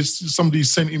across this. Somebody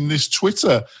sent him this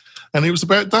Twitter, and it was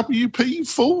about WP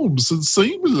Forms, and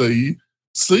seemingly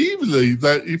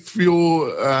that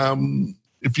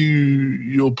if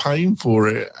you're paying for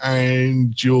it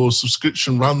and your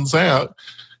subscription runs out,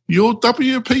 your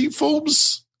WP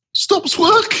Forms stops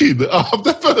working. I've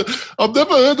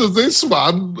never heard of this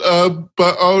one,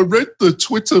 but I read the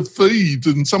Twitter feed,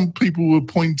 and some people were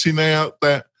pointing out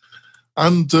that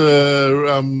under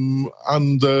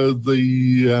the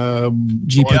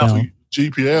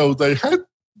GPL,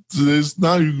 there's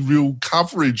no real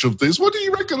coverage of this. What do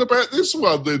you reckon about this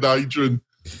one then, Adrian?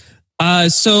 I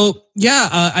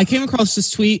came across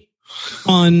this tweet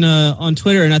on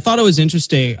Twitter, and I thought it was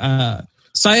interesting.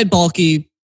 Syed Balkhi,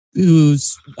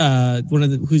 who's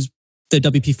who's the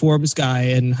WP Forms guy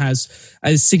and has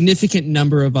a significant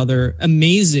number of other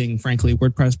amazing, frankly,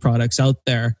 WordPress products out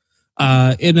there.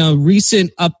 In a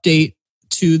recent update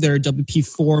to their WP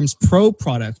Forms Pro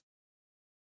product,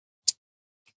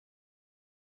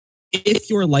 if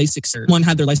your license, one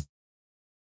had their license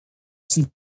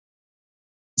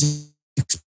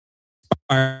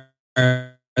expire,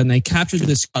 and they captured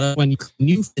this when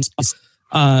you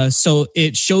so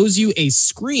it shows you a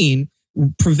screen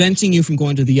preventing you from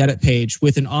going to the edit page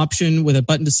with an option with a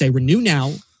button to say renew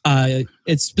now.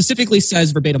 It specifically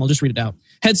says verbatim, I'll just read it out.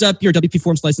 Heads up, your WP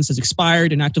Forms license has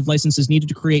expired and active license is needed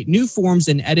to create new forms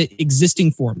and edit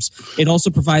existing forms. It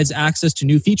also provides access to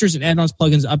new features and add-ons,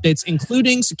 plugins, updates,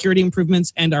 including security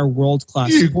improvements and our world-class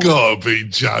You support. gotta be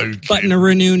joking. Button to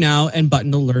renew now and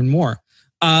button to learn more.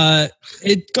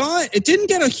 It didn't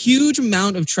get a huge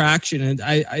amount of traction, and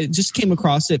I just came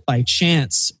across it by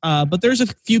chance. But there's a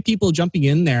few people jumping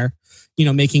in there,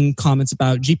 making comments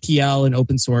about GPL and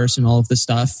open source and all of this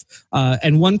stuff.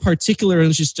 And one particular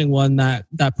interesting one that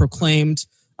proclaimed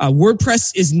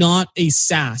WordPress is not a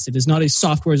SaaS. It is not a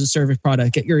software as a service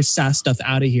product. Get your SaaS stuff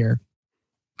out of here.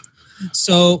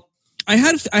 So I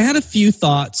had a few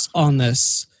thoughts on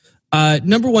this.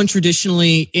 Number one,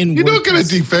 traditionally in You're WordPress, not going to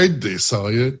defend this,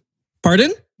 are you?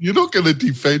 Pardon? You're not going to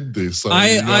defend this, are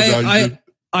you?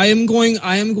 I am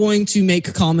going to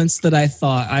make comments that I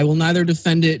thought. I will neither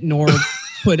defend it nor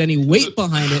put any weight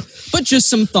behind it, but just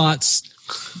some thoughts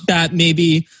that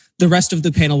maybe the rest of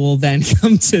the panel will then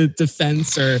come to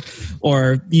defense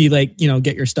or be like,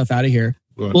 get your stuff out of here.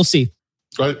 Right. We'll see.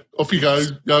 Right, off you go.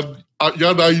 Young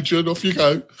Adrian, off you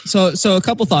go. So a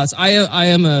couple thoughts. I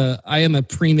am a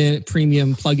premium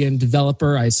plugin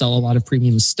developer. I sell a lot of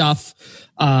premium stuff.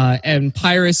 And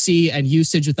piracy and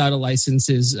usage without a license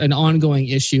is an ongoing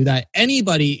issue that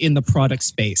anybody in the product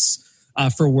space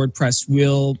for WordPress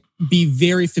will be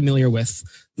very familiar with.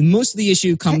 Most of the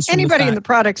issue comes from anybody in the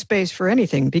product space for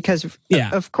anything, because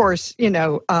of course,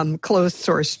 closed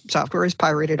source software is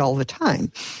pirated all the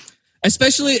time.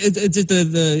 Especially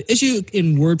the issue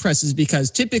in WordPress is because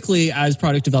typically as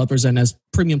product developers and as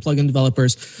premium plugin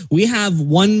developers, we have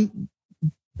one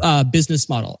business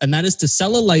model, and that is to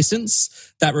sell a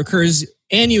license that recurs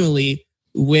annually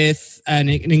and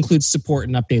it includes support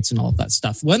and updates and all of that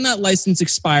stuff. When that license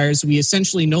expires, we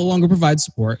essentially no longer provide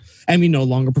support and we no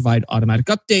longer provide automatic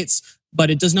updates, but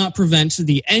it does not prevent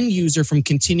the end user from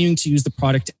continuing to use the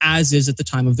product as is at the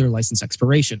time of their license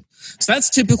expiration. So that's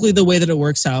typically the way that it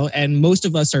works out, and most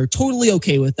of us are totally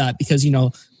okay with that because, we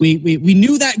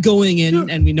knew that going in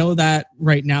and we know that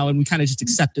right now, and we kind of just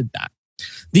accepted that.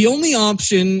 The only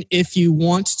option, if you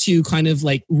want to kind of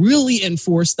like really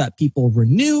enforce that people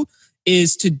renew,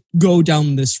 is to go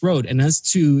down this road, and as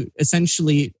to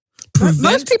essentially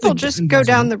most people just go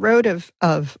down the road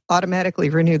of automatically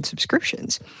renewed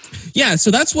subscriptions. Yeah, so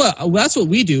that's what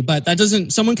we do, but that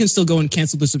doesn't. Someone can still go and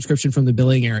cancel the subscription from the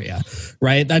billing area,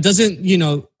 right? That doesn't,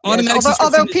 automatic Yes,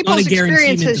 although subscription is not people's a guaranteed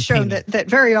experience has shown payment. that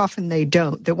very often they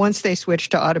don't. That once they switch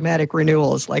to automatic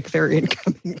renewals, like their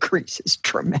income increases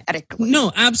dramatically.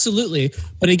 No, absolutely.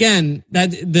 But again,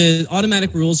 that the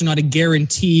automatic rules are not a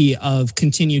guarantee of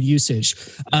continued usage.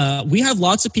 We have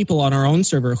lots of people on our own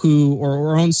server or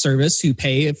our own service who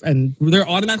pay and they're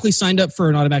automatically signed up for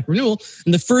an automatic renewal.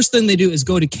 And the first thing they do is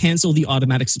go to cancel the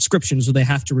automatic subscription, so they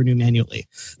have to renew manually.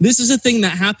 This is a thing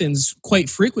that happens quite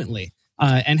frequently.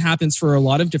 And happens for a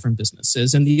lot of different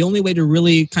businesses. And the only way to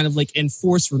really kind of like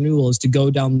enforce renewal is to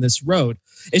go down this road.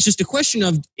 It's just a question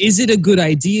of, is it a good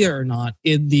idea or not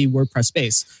in the WordPress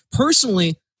space?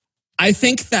 Personally, I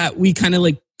think that we kind of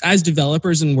like, as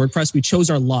developers in WordPress, we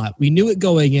chose our lot. We knew it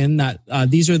going in that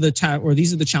these are the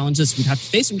challenges we'd have to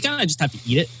face, and we kind of just have to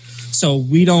eat it. So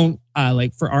we don't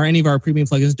any of our premium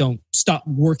plugins don't stop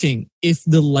working if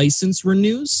the license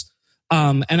renews.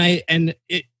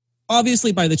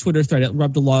 Obviously, by the Twitter thread, it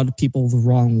rubbed a lot of people the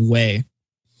wrong way.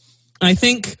 I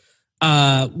think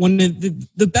one of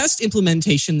the best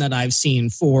implementation that I've seen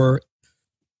for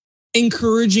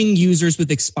encouraging users with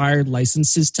expired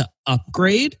licenses to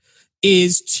upgrade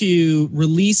is to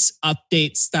release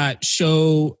updates that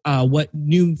show what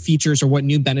new features or what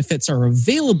new benefits are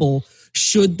available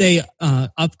should they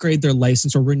upgrade their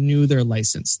license or renew their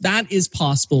license. That is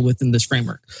possible within this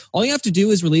framework. All you have to do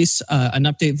is release an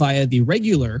update via the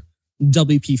regular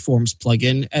WP Forms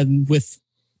plugin and with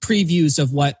previews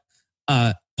of what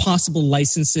possible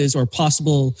licenses or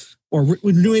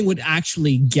renewing would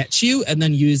actually get you, and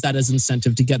then use that as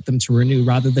incentive to get them to renew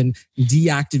rather than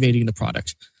deactivating the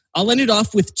product. I'll end it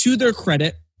off with, to their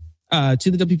credit, to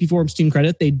the WP Forums team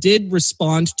credit, they did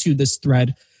respond to this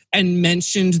thread and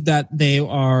mentioned that they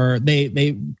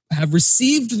have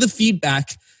received the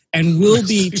feedback and will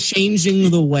be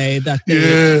changing the way that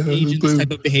they engage in this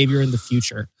type of behavior in the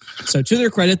future. So to their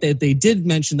credit, they did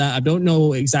mention that. I don't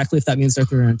know exactly if that means that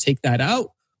they're going to take that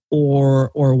out or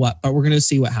what, but we're going to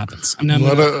see what happens.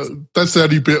 That's the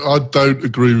only bit I don't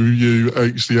agree with you,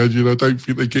 actually, Adrian. I don't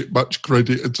think they get much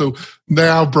credit until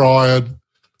now, Brian.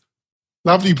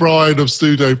 Lovely Brian of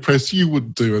Studio Press, you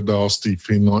wouldn't do a nasty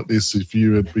thing like this if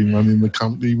you had been running the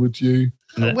company, would you?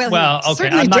 Well, okay,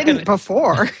 certainly didn't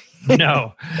before.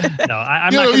 No.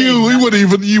 I'm not. You would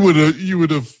have. You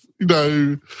would have.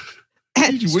 Come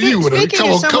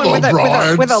on,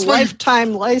 Brian. With a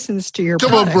lifetime license to your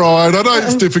product. On, Brian. I know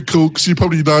it's difficult because you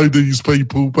probably know these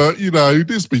people, but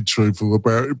just be truthful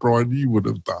about it, Brian. You would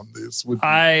have done this.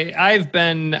 I've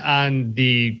been on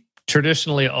the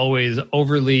traditionally always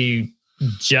overly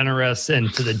generous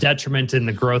and to the detriment in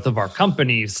the growth of our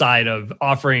company side of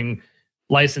offering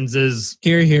licenses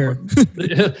here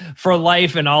for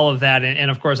life and all of that.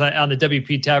 And of course, on the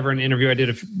WP Tavern interview I did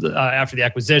after the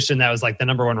acquisition, that was like the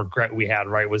number one regret we had,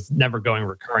 right? Was never going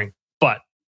recurring. But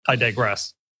I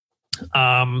digress.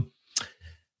 I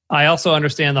also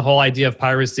understand the whole idea of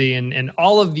piracy and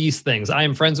all of these things. I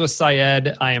am friends with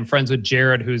Syed. I am friends with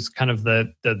Jared, who's kind of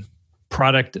the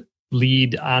product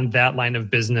lead on that line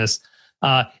of business.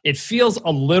 It feels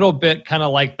a little bit kind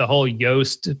of like the whole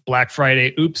Yoast Black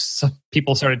Friday. Oops,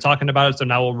 people started talking about it, so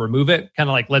now we'll remove it. Kind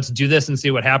of like, let's do this and see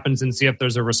what happens and see if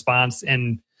there's a response.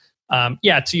 And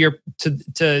to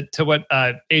what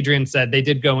Adrian said, they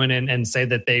did go in and say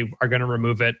that they are going to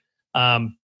remove it.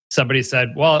 Somebody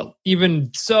said, well,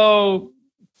 even so,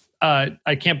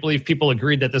 I can't believe people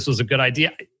agreed that this was a good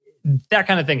idea. That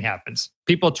kind of thing happens.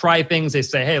 People try things. They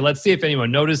say, hey, let's see if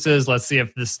anyone notices. Let's see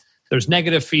if there's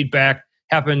negative feedback.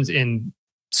 Happens in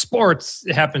sports.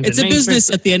 It happens. It's a business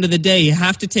at the end of the day. You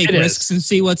have to take risks and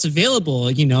see what's available.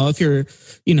 If you're,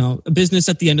 a business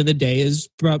at the end of the day is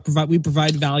we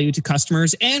provide value to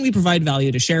customers and we provide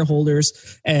value to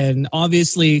shareholders. And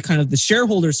obviously, kind of the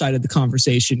shareholder side of the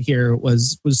conversation here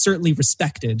was certainly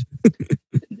respected.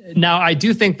 Now, I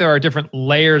do think there are different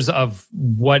layers of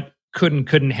what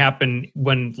couldn't happen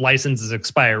when licenses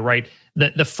expire, right?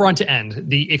 The front end,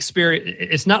 the experience,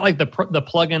 it's not like the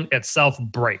plugin itself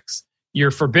breaks.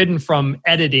 You're forbidden from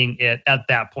editing it at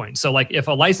that point. So like if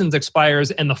a license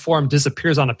expires and the form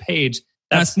disappears on a page,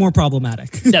 that's more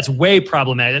problematic. That's way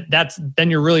problematic. Then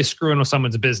you're really screwing with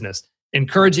someone's business.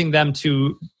 Encouraging them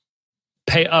to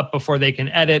pay up before they can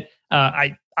edit.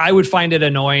 I would find it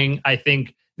annoying. I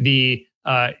think the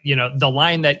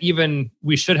line that even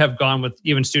we should have gone with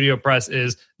even Studio Press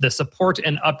is the support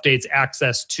and updates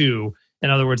access to. In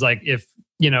other words, like if,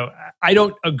 I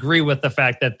don't agree with the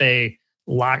fact that they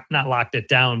not locked it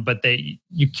down, but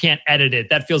you can't edit it.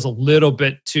 That feels a little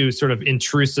bit too sort of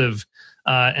intrusive.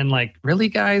 And like, really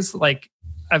guys, like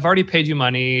I've already paid you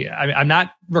money. I'm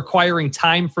not requiring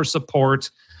time for support.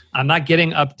 I'm not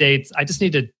getting updates. I just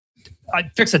need to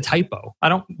I'd fix a typo. I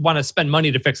don't want to spend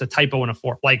money to fix a typo in a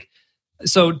form. Like,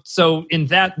 so in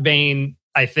that vein,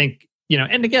 I think,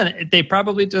 and again, they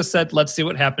probably just said, let's see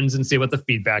what happens and see what the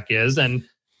feedback is. And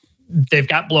they've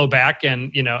got blowback,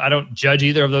 and, I don't judge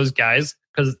either of those guys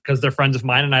because they're friends of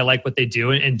mine and I like what they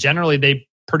do. And generally they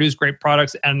produce great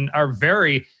products and are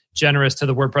very generous to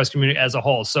the WordPress community as a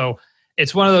whole. So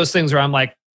it's one of those things where I'm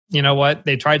like, you know what?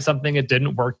 They tried something, it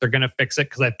didn't work. They're going to fix it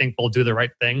because I think they'll do the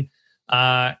right thing.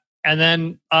 And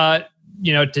then,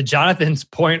 to Jonathan's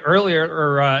point earlier,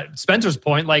 or Spencer's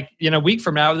point, like, a week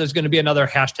from now, there's going to be another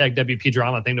hashtag WP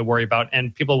drama thing to worry about,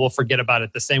 and people will forget about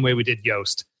it the same way we did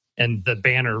Yoast and the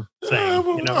banner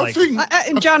thing.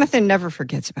 Jonathan never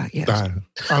forgets about Yoast.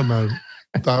 No, I know.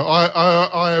 No,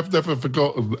 I have never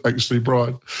forgotten, actually,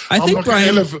 Brian.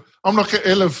 I'm like an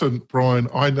elephant, Brian.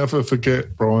 I never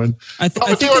forget, Brian. I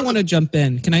think I want to jump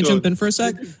in. Can I jump in for a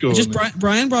sec?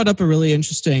 Brian brought up a really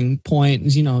interesting point.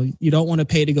 Is, you don't want to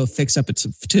pay to go fix up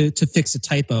to fix a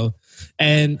typo.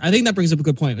 And I think that brings up a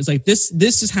good point. It's like this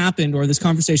has happened, or this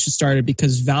conversation started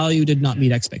because value did not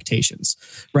meet expectations,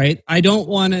 right? I don't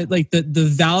want to, like, the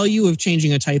value of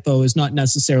changing a typo is not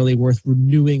necessarily worth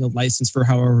renewing a license for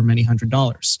however many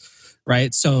 $100,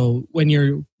 right? So when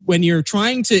you're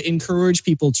trying to encourage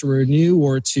people to renew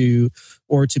or to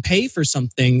pay for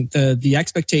something, the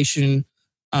expectation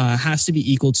has to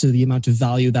be equal to the amount of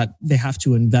value that they have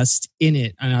to invest in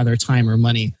it, either time or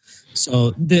money.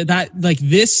 So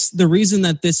the reason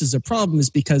that this is a problem is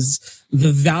because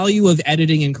the value of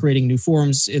editing and creating new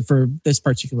forms for this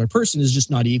particular person is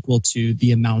just not equal to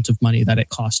the amount of money that it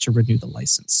costs to renew the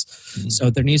license. Mm-hmm. So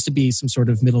there needs to be some sort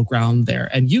of middle ground there.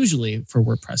 And usually for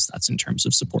WordPress, that's in terms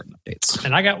of support and updates.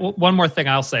 And I got one more thing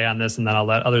I'll say on this, and then I'll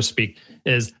let others speak,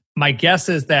 is my guess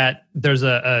is that there's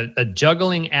a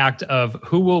juggling act of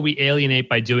who will we alienate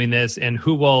by doing this and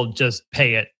who will just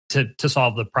pay it to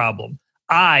solve the problem.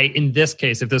 In this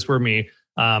case, if this were me,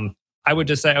 I would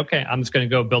just say, okay, I'm just going to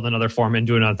go build another form and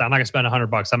do another thing. I'm not going to spend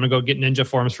 $100. I'm going to go get Ninja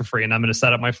Forms for free, and I'm going to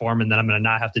set up my form, and then I'm going to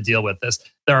not have to deal with this.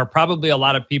 There are probably a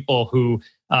lot of people who,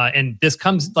 and this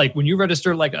comes like when you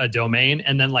register like a domain,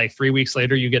 and then like 3 weeks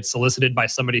later, you get solicited by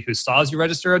somebody who saw you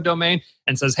register a domain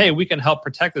and says, hey, we can help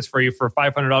protect this for you for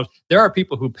 $500. There are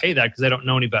people who pay that because they don't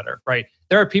know any better, right?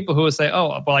 There are people who will say,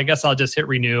 oh, well, I guess I'll just hit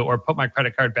renew or put my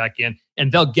credit card back in,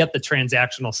 and they'll get the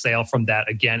transactional sale from that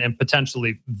again, and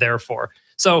potentially therefore.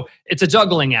 So it's a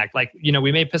juggling act. Like,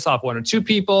 we may piss off 1 or 2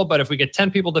 people, but if we get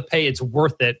 10 people to pay, it's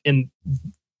worth it. And,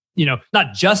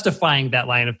 not justifying that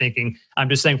line of thinking. I'm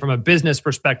just saying from a business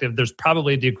perspective, there's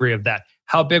probably a degree of that.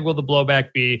 How big will the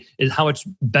blowback be? Is how much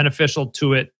beneficial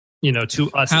to it,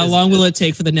 to us. How long will it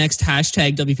take for the next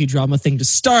hashtag WP drama thing to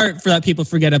start for that people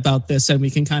forget about this and we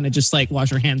can kind of just like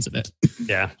wash our hands of it?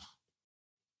 Yeah.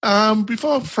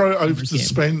 Before I throw it over to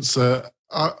Spencer,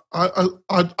 I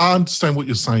understand what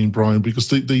you're saying, Brian, because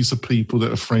these are people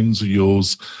that are friends of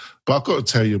yours. But I've got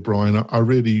to tell you, Brian,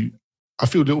 I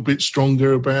feel a little bit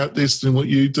stronger about this than what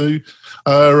you do.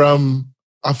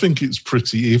 I think it's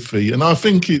pretty iffy. And I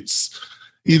think it's,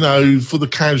 for the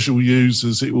casual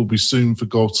users, it will be soon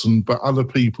forgotten. But other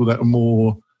people that are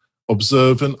more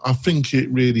observant, I think it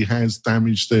really has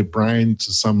damaged their brand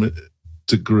to some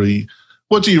degree.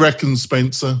 What do you reckon,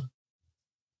 Spencer?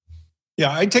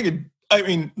 Yeah,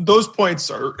 those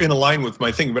points are in line with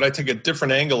my thinking, but I take a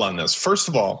different angle on this. First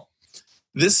of all,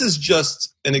 this is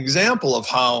just an example of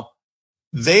how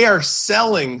they are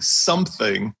selling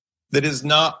something that is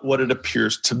not what it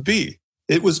appears to be.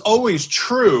 It was always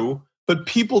true, but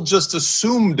people just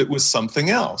assumed it was something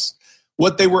else.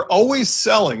 What they were always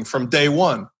selling from day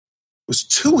one was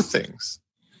 2 things.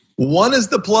 One is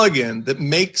the plugin that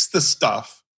makes the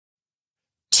stuff.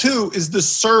 2 is the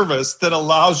service that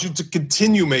allows you to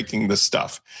continue making the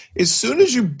stuff. As soon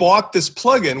as you bought this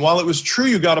plugin, while it was true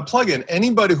you got a plugin,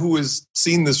 anybody who has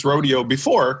seen this rodeo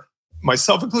before,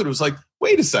 myself included, was like,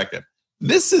 wait a second.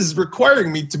 This is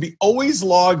requiring me to be always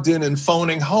logged in and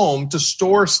phoning home to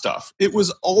store stuff. It was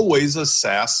always a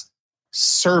SaaS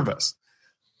service.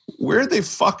 Where they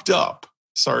fucked up,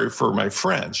 sorry for my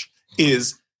French,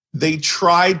 is they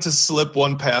tried to slip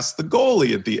one past the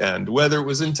goalie at the end, whether it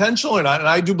was intentional or not. And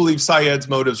I do believe Syed's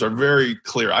motives are very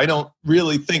clear. I don't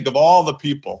really think of all the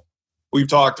people we've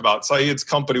talked about, Syed's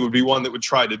company would be one that would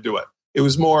try to do it. It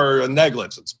was more a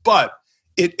negligence. But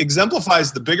it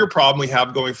exemplifies the bigger problem we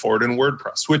have going forward in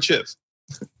WordPress, which is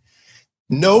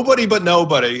nobody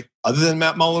other than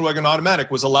Matt Mullenweg and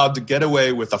Automattic was allowed to get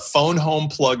away with a phone home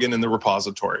plugin in the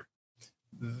repository.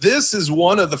 This is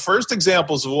one of the first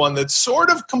examples of one that sort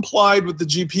of complied with the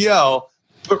GPL,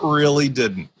 but really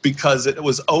didn't, because it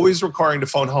was always requiring to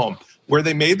phone home. Where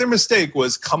they made their mistake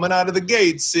was coming out of the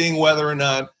gate, seeing whether or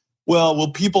not well,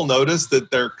 will people notice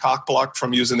that they're cock-blocked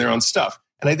from using their own stuff?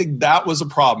 And I think that was a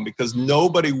problem because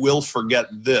nobody will forget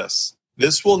this.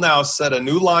 This will now set a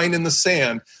new line in the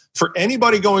sand for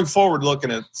anybody going forward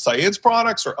looking at Saeed's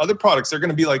products or other products. They're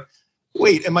going to be like,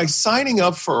 wait, am I signing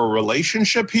up for a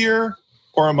relationship here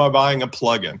or am I buying a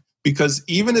plugin? Because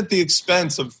even at the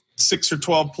expense of 6 or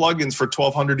 12 plugins for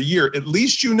 $1,200 a year, at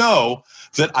least you know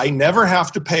that I never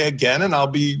have to pay again and I'll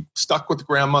be stuck with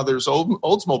grandmother's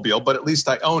Oldsmobile, but at least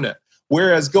I own it.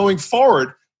 Whereas going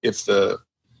forward, if the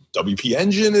WP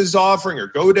Engine is offering or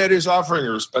GoDaddy is offering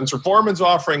or Spencer Foreman's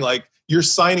offering, like you're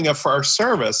signing up for our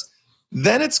service,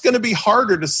 then it's going to be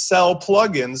harder to sell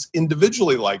plugins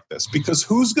individually like this because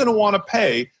who's going to want to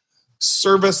pay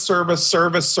service? It's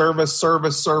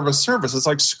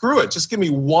like, screw it. Just give me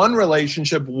one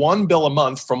relationship, one bill a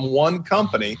month from one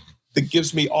company that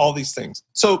gives me all these things.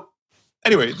 So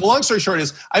anyway, the long story short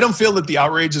is I don't feel that the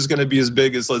outrage is going to be as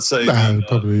big as, let's say,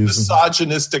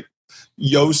 misogynistic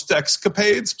Yoast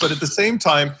escapades. But at the same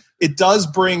time, it does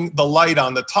bring the light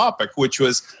on the topic, which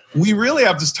was we really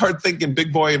have to start thinking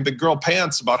big boy and big girl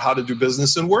pants about how to do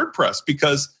business in WordPress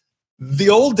because the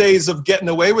old days of getting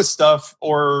away with stuff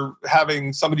or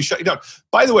having somebody shut you down.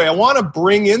 By the way, I want to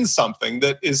bring in something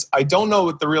that is, I don't know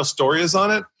what the real story is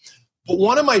on it, but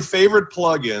one of my favorite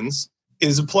plugins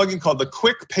is a plugin called the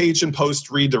Quick Page and Post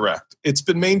Redirect. It's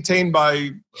been maintained by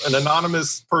an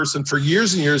anonymous person for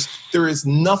years and years. There is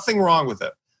nothing wrong with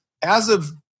it. As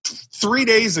of 3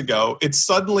 days ago, it's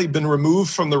suddenly been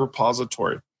removed from the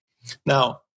repository.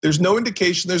 Now, there's no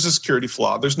indication there's a security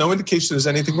flaw. There's no indication there's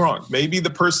anything wrong. Maybe the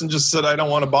person just said, I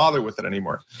don't want to bother with it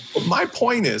anymore. But my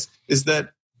point is that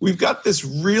we've got this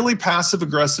really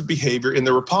passive-aggressive behavior in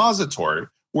the repository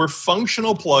where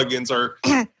functional plugins are...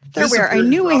 There we are. I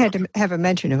knew we had to have a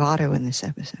mention of Otto in this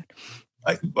episode.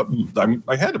 I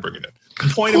had to bring it in.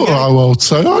 The point you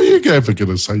ever going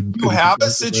to say... You have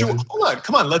a situation... Hold on,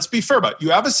 come on, let's be fair about it.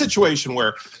 You have a situation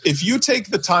where if you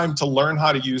take the time to learn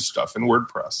how to use stuff in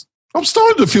WordPress... I'm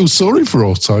starting to feel sorry for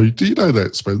Otto. Do you know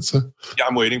that, Spencer? Yeah,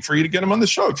 I'm waiting for you to get him on the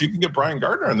show. If you can get Brian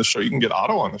Gardner on the show, you can get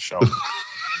Otto on the show.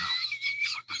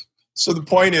 So the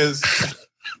point is,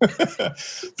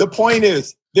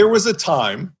 there was a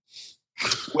time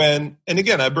when, and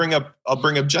again, I'll bring up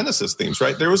Genesis themes,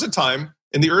 right? There was a time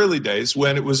in the early days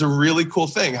when it was a really cool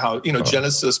thing how,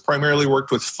 Genesis primarily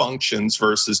worked with functions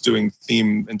versus doing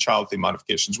theme and child theme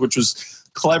modifications, which was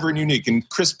clever and unique. And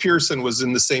Chris Pearson was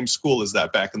in the same school as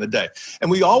that back in the day.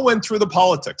 And we all went through the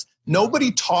politics.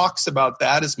 Nobody talks about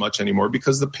that as much anymore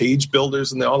because the page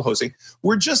builders and the all hosting,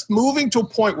 we're just moving to a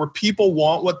point where people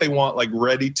want what they want, like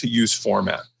ready to use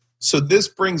format. So this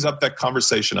brings up that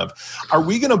conversation of, are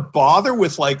we going to bother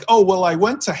with like, oh, well, I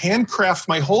went to handcraft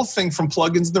my whole thing from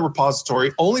plugins in the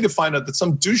repository only to find out that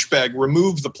some douchebag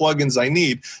removed the plugins I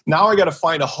need. Now I got to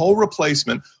find a whole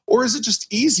replacement. Or is it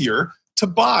just easier to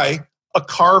buy a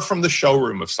car from the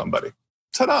showroom of somebody?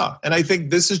 Ta-da. And I think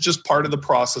this is just part of the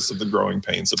process of the growing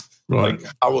pains of like,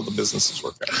 how will the businesses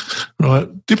work out?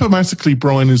 Right. Diplomatically,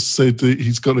 Brian has said that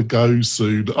he's got to go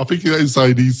soon. I think he's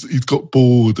saying he's got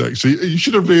bored, actually. You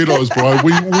should have realised, Brian,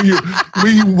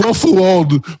 we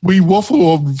waffle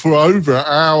on for over an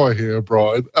hour here,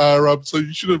 Brian. So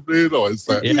you should have realised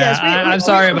that. Yeah, yes, I'm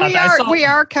sorry about that. We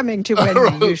are coming to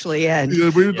when we usually end.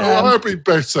 Yeah, I'd be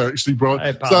better, actually,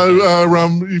 Brian. So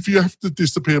if you have to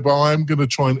disappear, but I am going to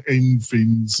try and end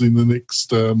things in the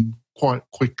next quite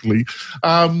quickly.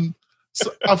 So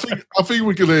I think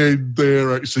we're going to end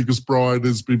there, actually, because Brian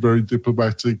has been very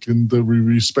diplomatic and we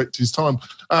respect his time.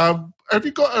 Have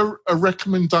you got a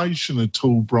recommendation at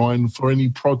all, Brian, for any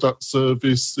product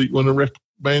service that you want to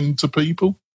recommend to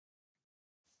people?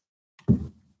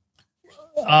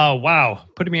 Oh, wow.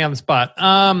 Putting me on the spot.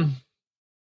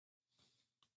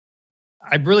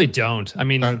 I really don't. I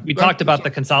mean, we talked about the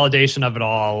consolidation of it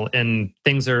all, and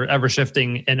things are ever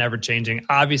shifting and ever changing.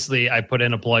 Obviously, I put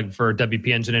in a plug for WP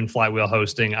Engine and Flywheel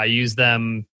Hosting. I use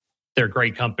them. They're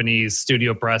great companies,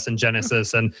 Studio Press and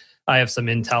Genesis, and I have some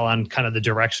intel on kind of the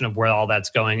direction of where all that's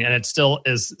going. And it still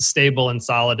is stable and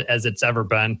solid as it's ever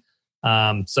been.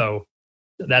 So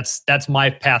that's my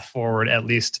path forward, at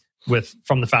least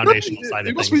from the foundational side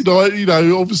of things. It must be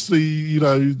nice, obviously, you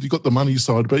got the money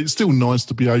side, but it's still nice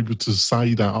to be able to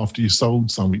say that after you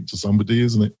sold something to somebody,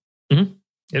 isn't it? Mm-hmm.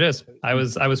 It is. I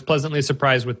was pleasantly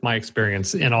surprised with my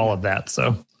experience in all of that.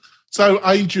 So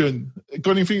Adrian,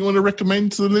 got anything you want to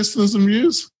recommend to the listeners and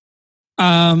viewers?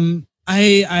 I'm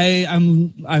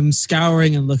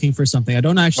scouring and looking for something. I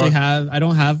don't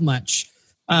have much.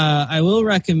 I will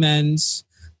recommend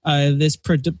this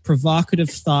provocative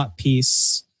thought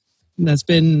piece that's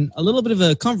been a little bit of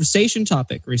a conversation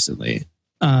topic recently.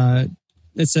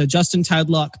 It's a Justin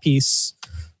Tadlock piece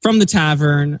from the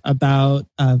Tavern about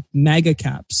mega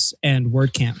caps and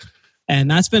WordCamp. And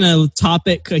that's been a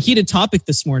heated topic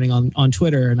this morning on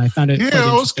Twitter, and I found it. Yeah,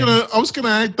 I was gonna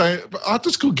add that, but I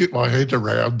just couldn't get my head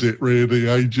around it. Really,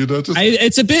 Adrian.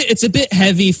 It's a bit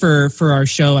heavy for our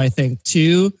show, I think,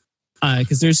 too,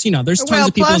 because there's tons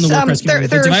of people in the WordPress community.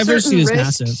 There the are diversity certain is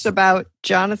risks massive about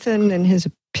Jonathan and his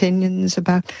opinions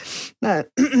about. Yeah,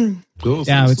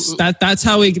 that's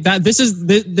how we. This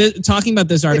is talking about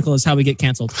this article is how we get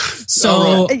canceled.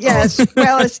 So yes,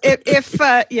 well,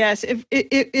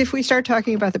 if we start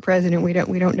talking about the president, we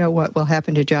don't know what will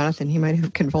happen to Jonathan. He might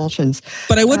have convulsions.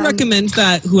 But I would recommend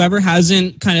that whoever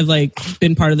hasn't kind of like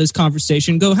been part of this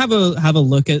conversation, go have a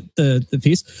look at the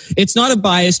piece. It's not a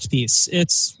biased piece.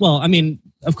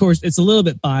 Of course, it's a little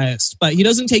bit biased, but he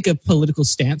doesn't take a political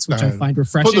stance, which I find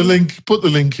refreshing. Put the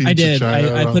link in. I did.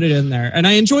 I put it in there, and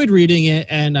I enjoyed reading it,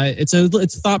 and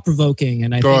it's thought provoking,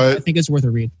 and I think it's worth a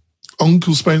read.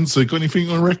 Uncle Spencer, got anything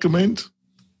to recommend?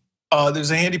 There's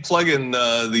a handy plugin,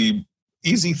 the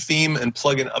Easy Theme and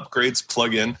Plugin Upgrades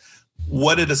plugin.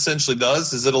 What it essentially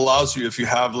does is it allows you, if you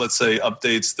have, let's say,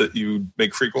 updates that you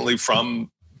make frequently from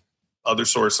other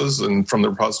sources and from the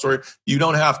repository, you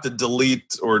don't have to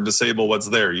delete or disable what's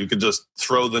there. You can just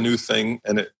throw the new thing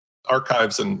and it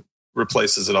archives and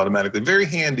replaces it automatically. Very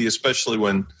handy, especially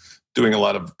when doing a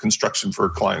lot of construction for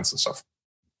clients and stuff.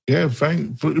 Yeah,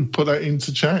 put that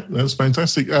into chat. That's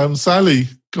fantastic. Sally,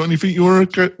 got anything you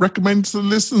want to recommend to the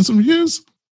listeners and viewers?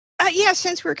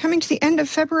 Since we're coming to the end of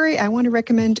February, I want to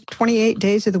recommend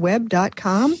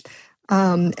 28daysoftheweb.com.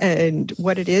 And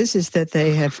what it is that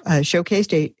they have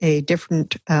showcased a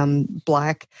different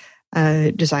Black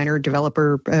designer,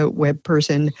 developer, web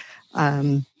person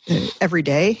every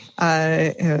day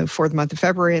for the month of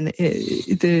February. And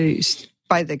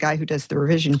by the guy who does the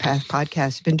Revision Path podcast,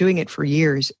 has been doing it for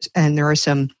years. And there are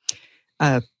some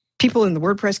people in the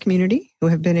WordPress community who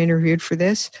have been interviewed for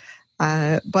this.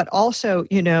 But also,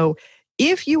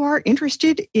 if you are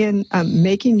interested in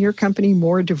making your company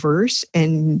more diverse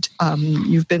and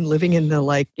you've been living in the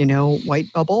white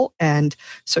bubble, and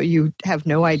so you have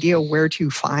no idea where to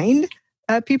find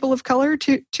people of color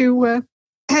to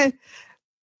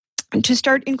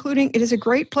start including, it is a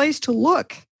great place to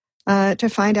look to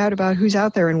find out about who's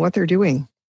out there and what they're doing.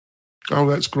 Oh,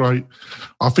 that's great.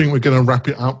 I think we're going to wrap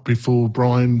it up before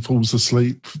Brian falls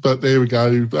asleep. But there we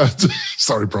go.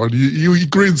 Sorry, Brian, you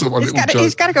grin at my little joke.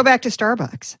 He's got to go back to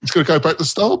Starbucks. He's got to go back to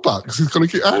Starbucks. He's got to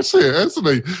get out here, hasn't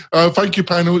he? Thank you,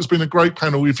 panel. It's been a great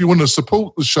panel. If you want to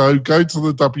support the show, go to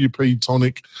the WP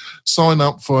Tonic, sign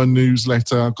up for a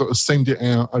newsletter. I've got to send it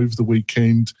out over the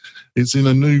weekend. It's in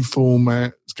a new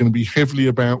format. It's going to be heavily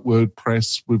about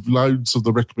WordPress with loads of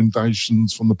the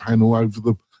recommendations from the panel over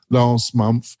the last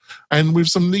month, and with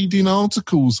some leading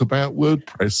articles about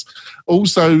WordPress.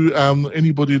 Also,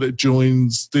 anybody that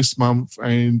joins this month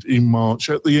and in March,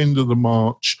 at the end of the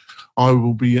March, I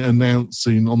will be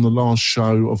announcing on the last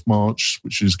show of March,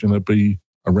 which is going to be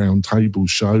a round table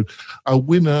show, a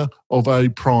winner of a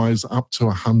prize up to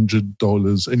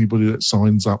 $100. Anybody that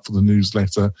signs up for the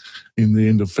newsletter in the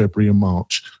end of February and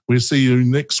March. We'll see you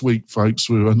next week, folks,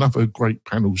 with another great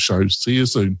panel show. See you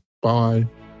soon. Bye.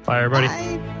 Bye, everybody.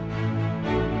 Bye.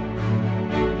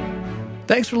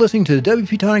 Thanks for listening to the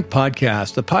WP Tonic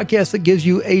Podcast, the podcast that gives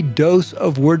you a dose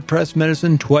of WordPress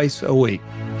medicine twice a week.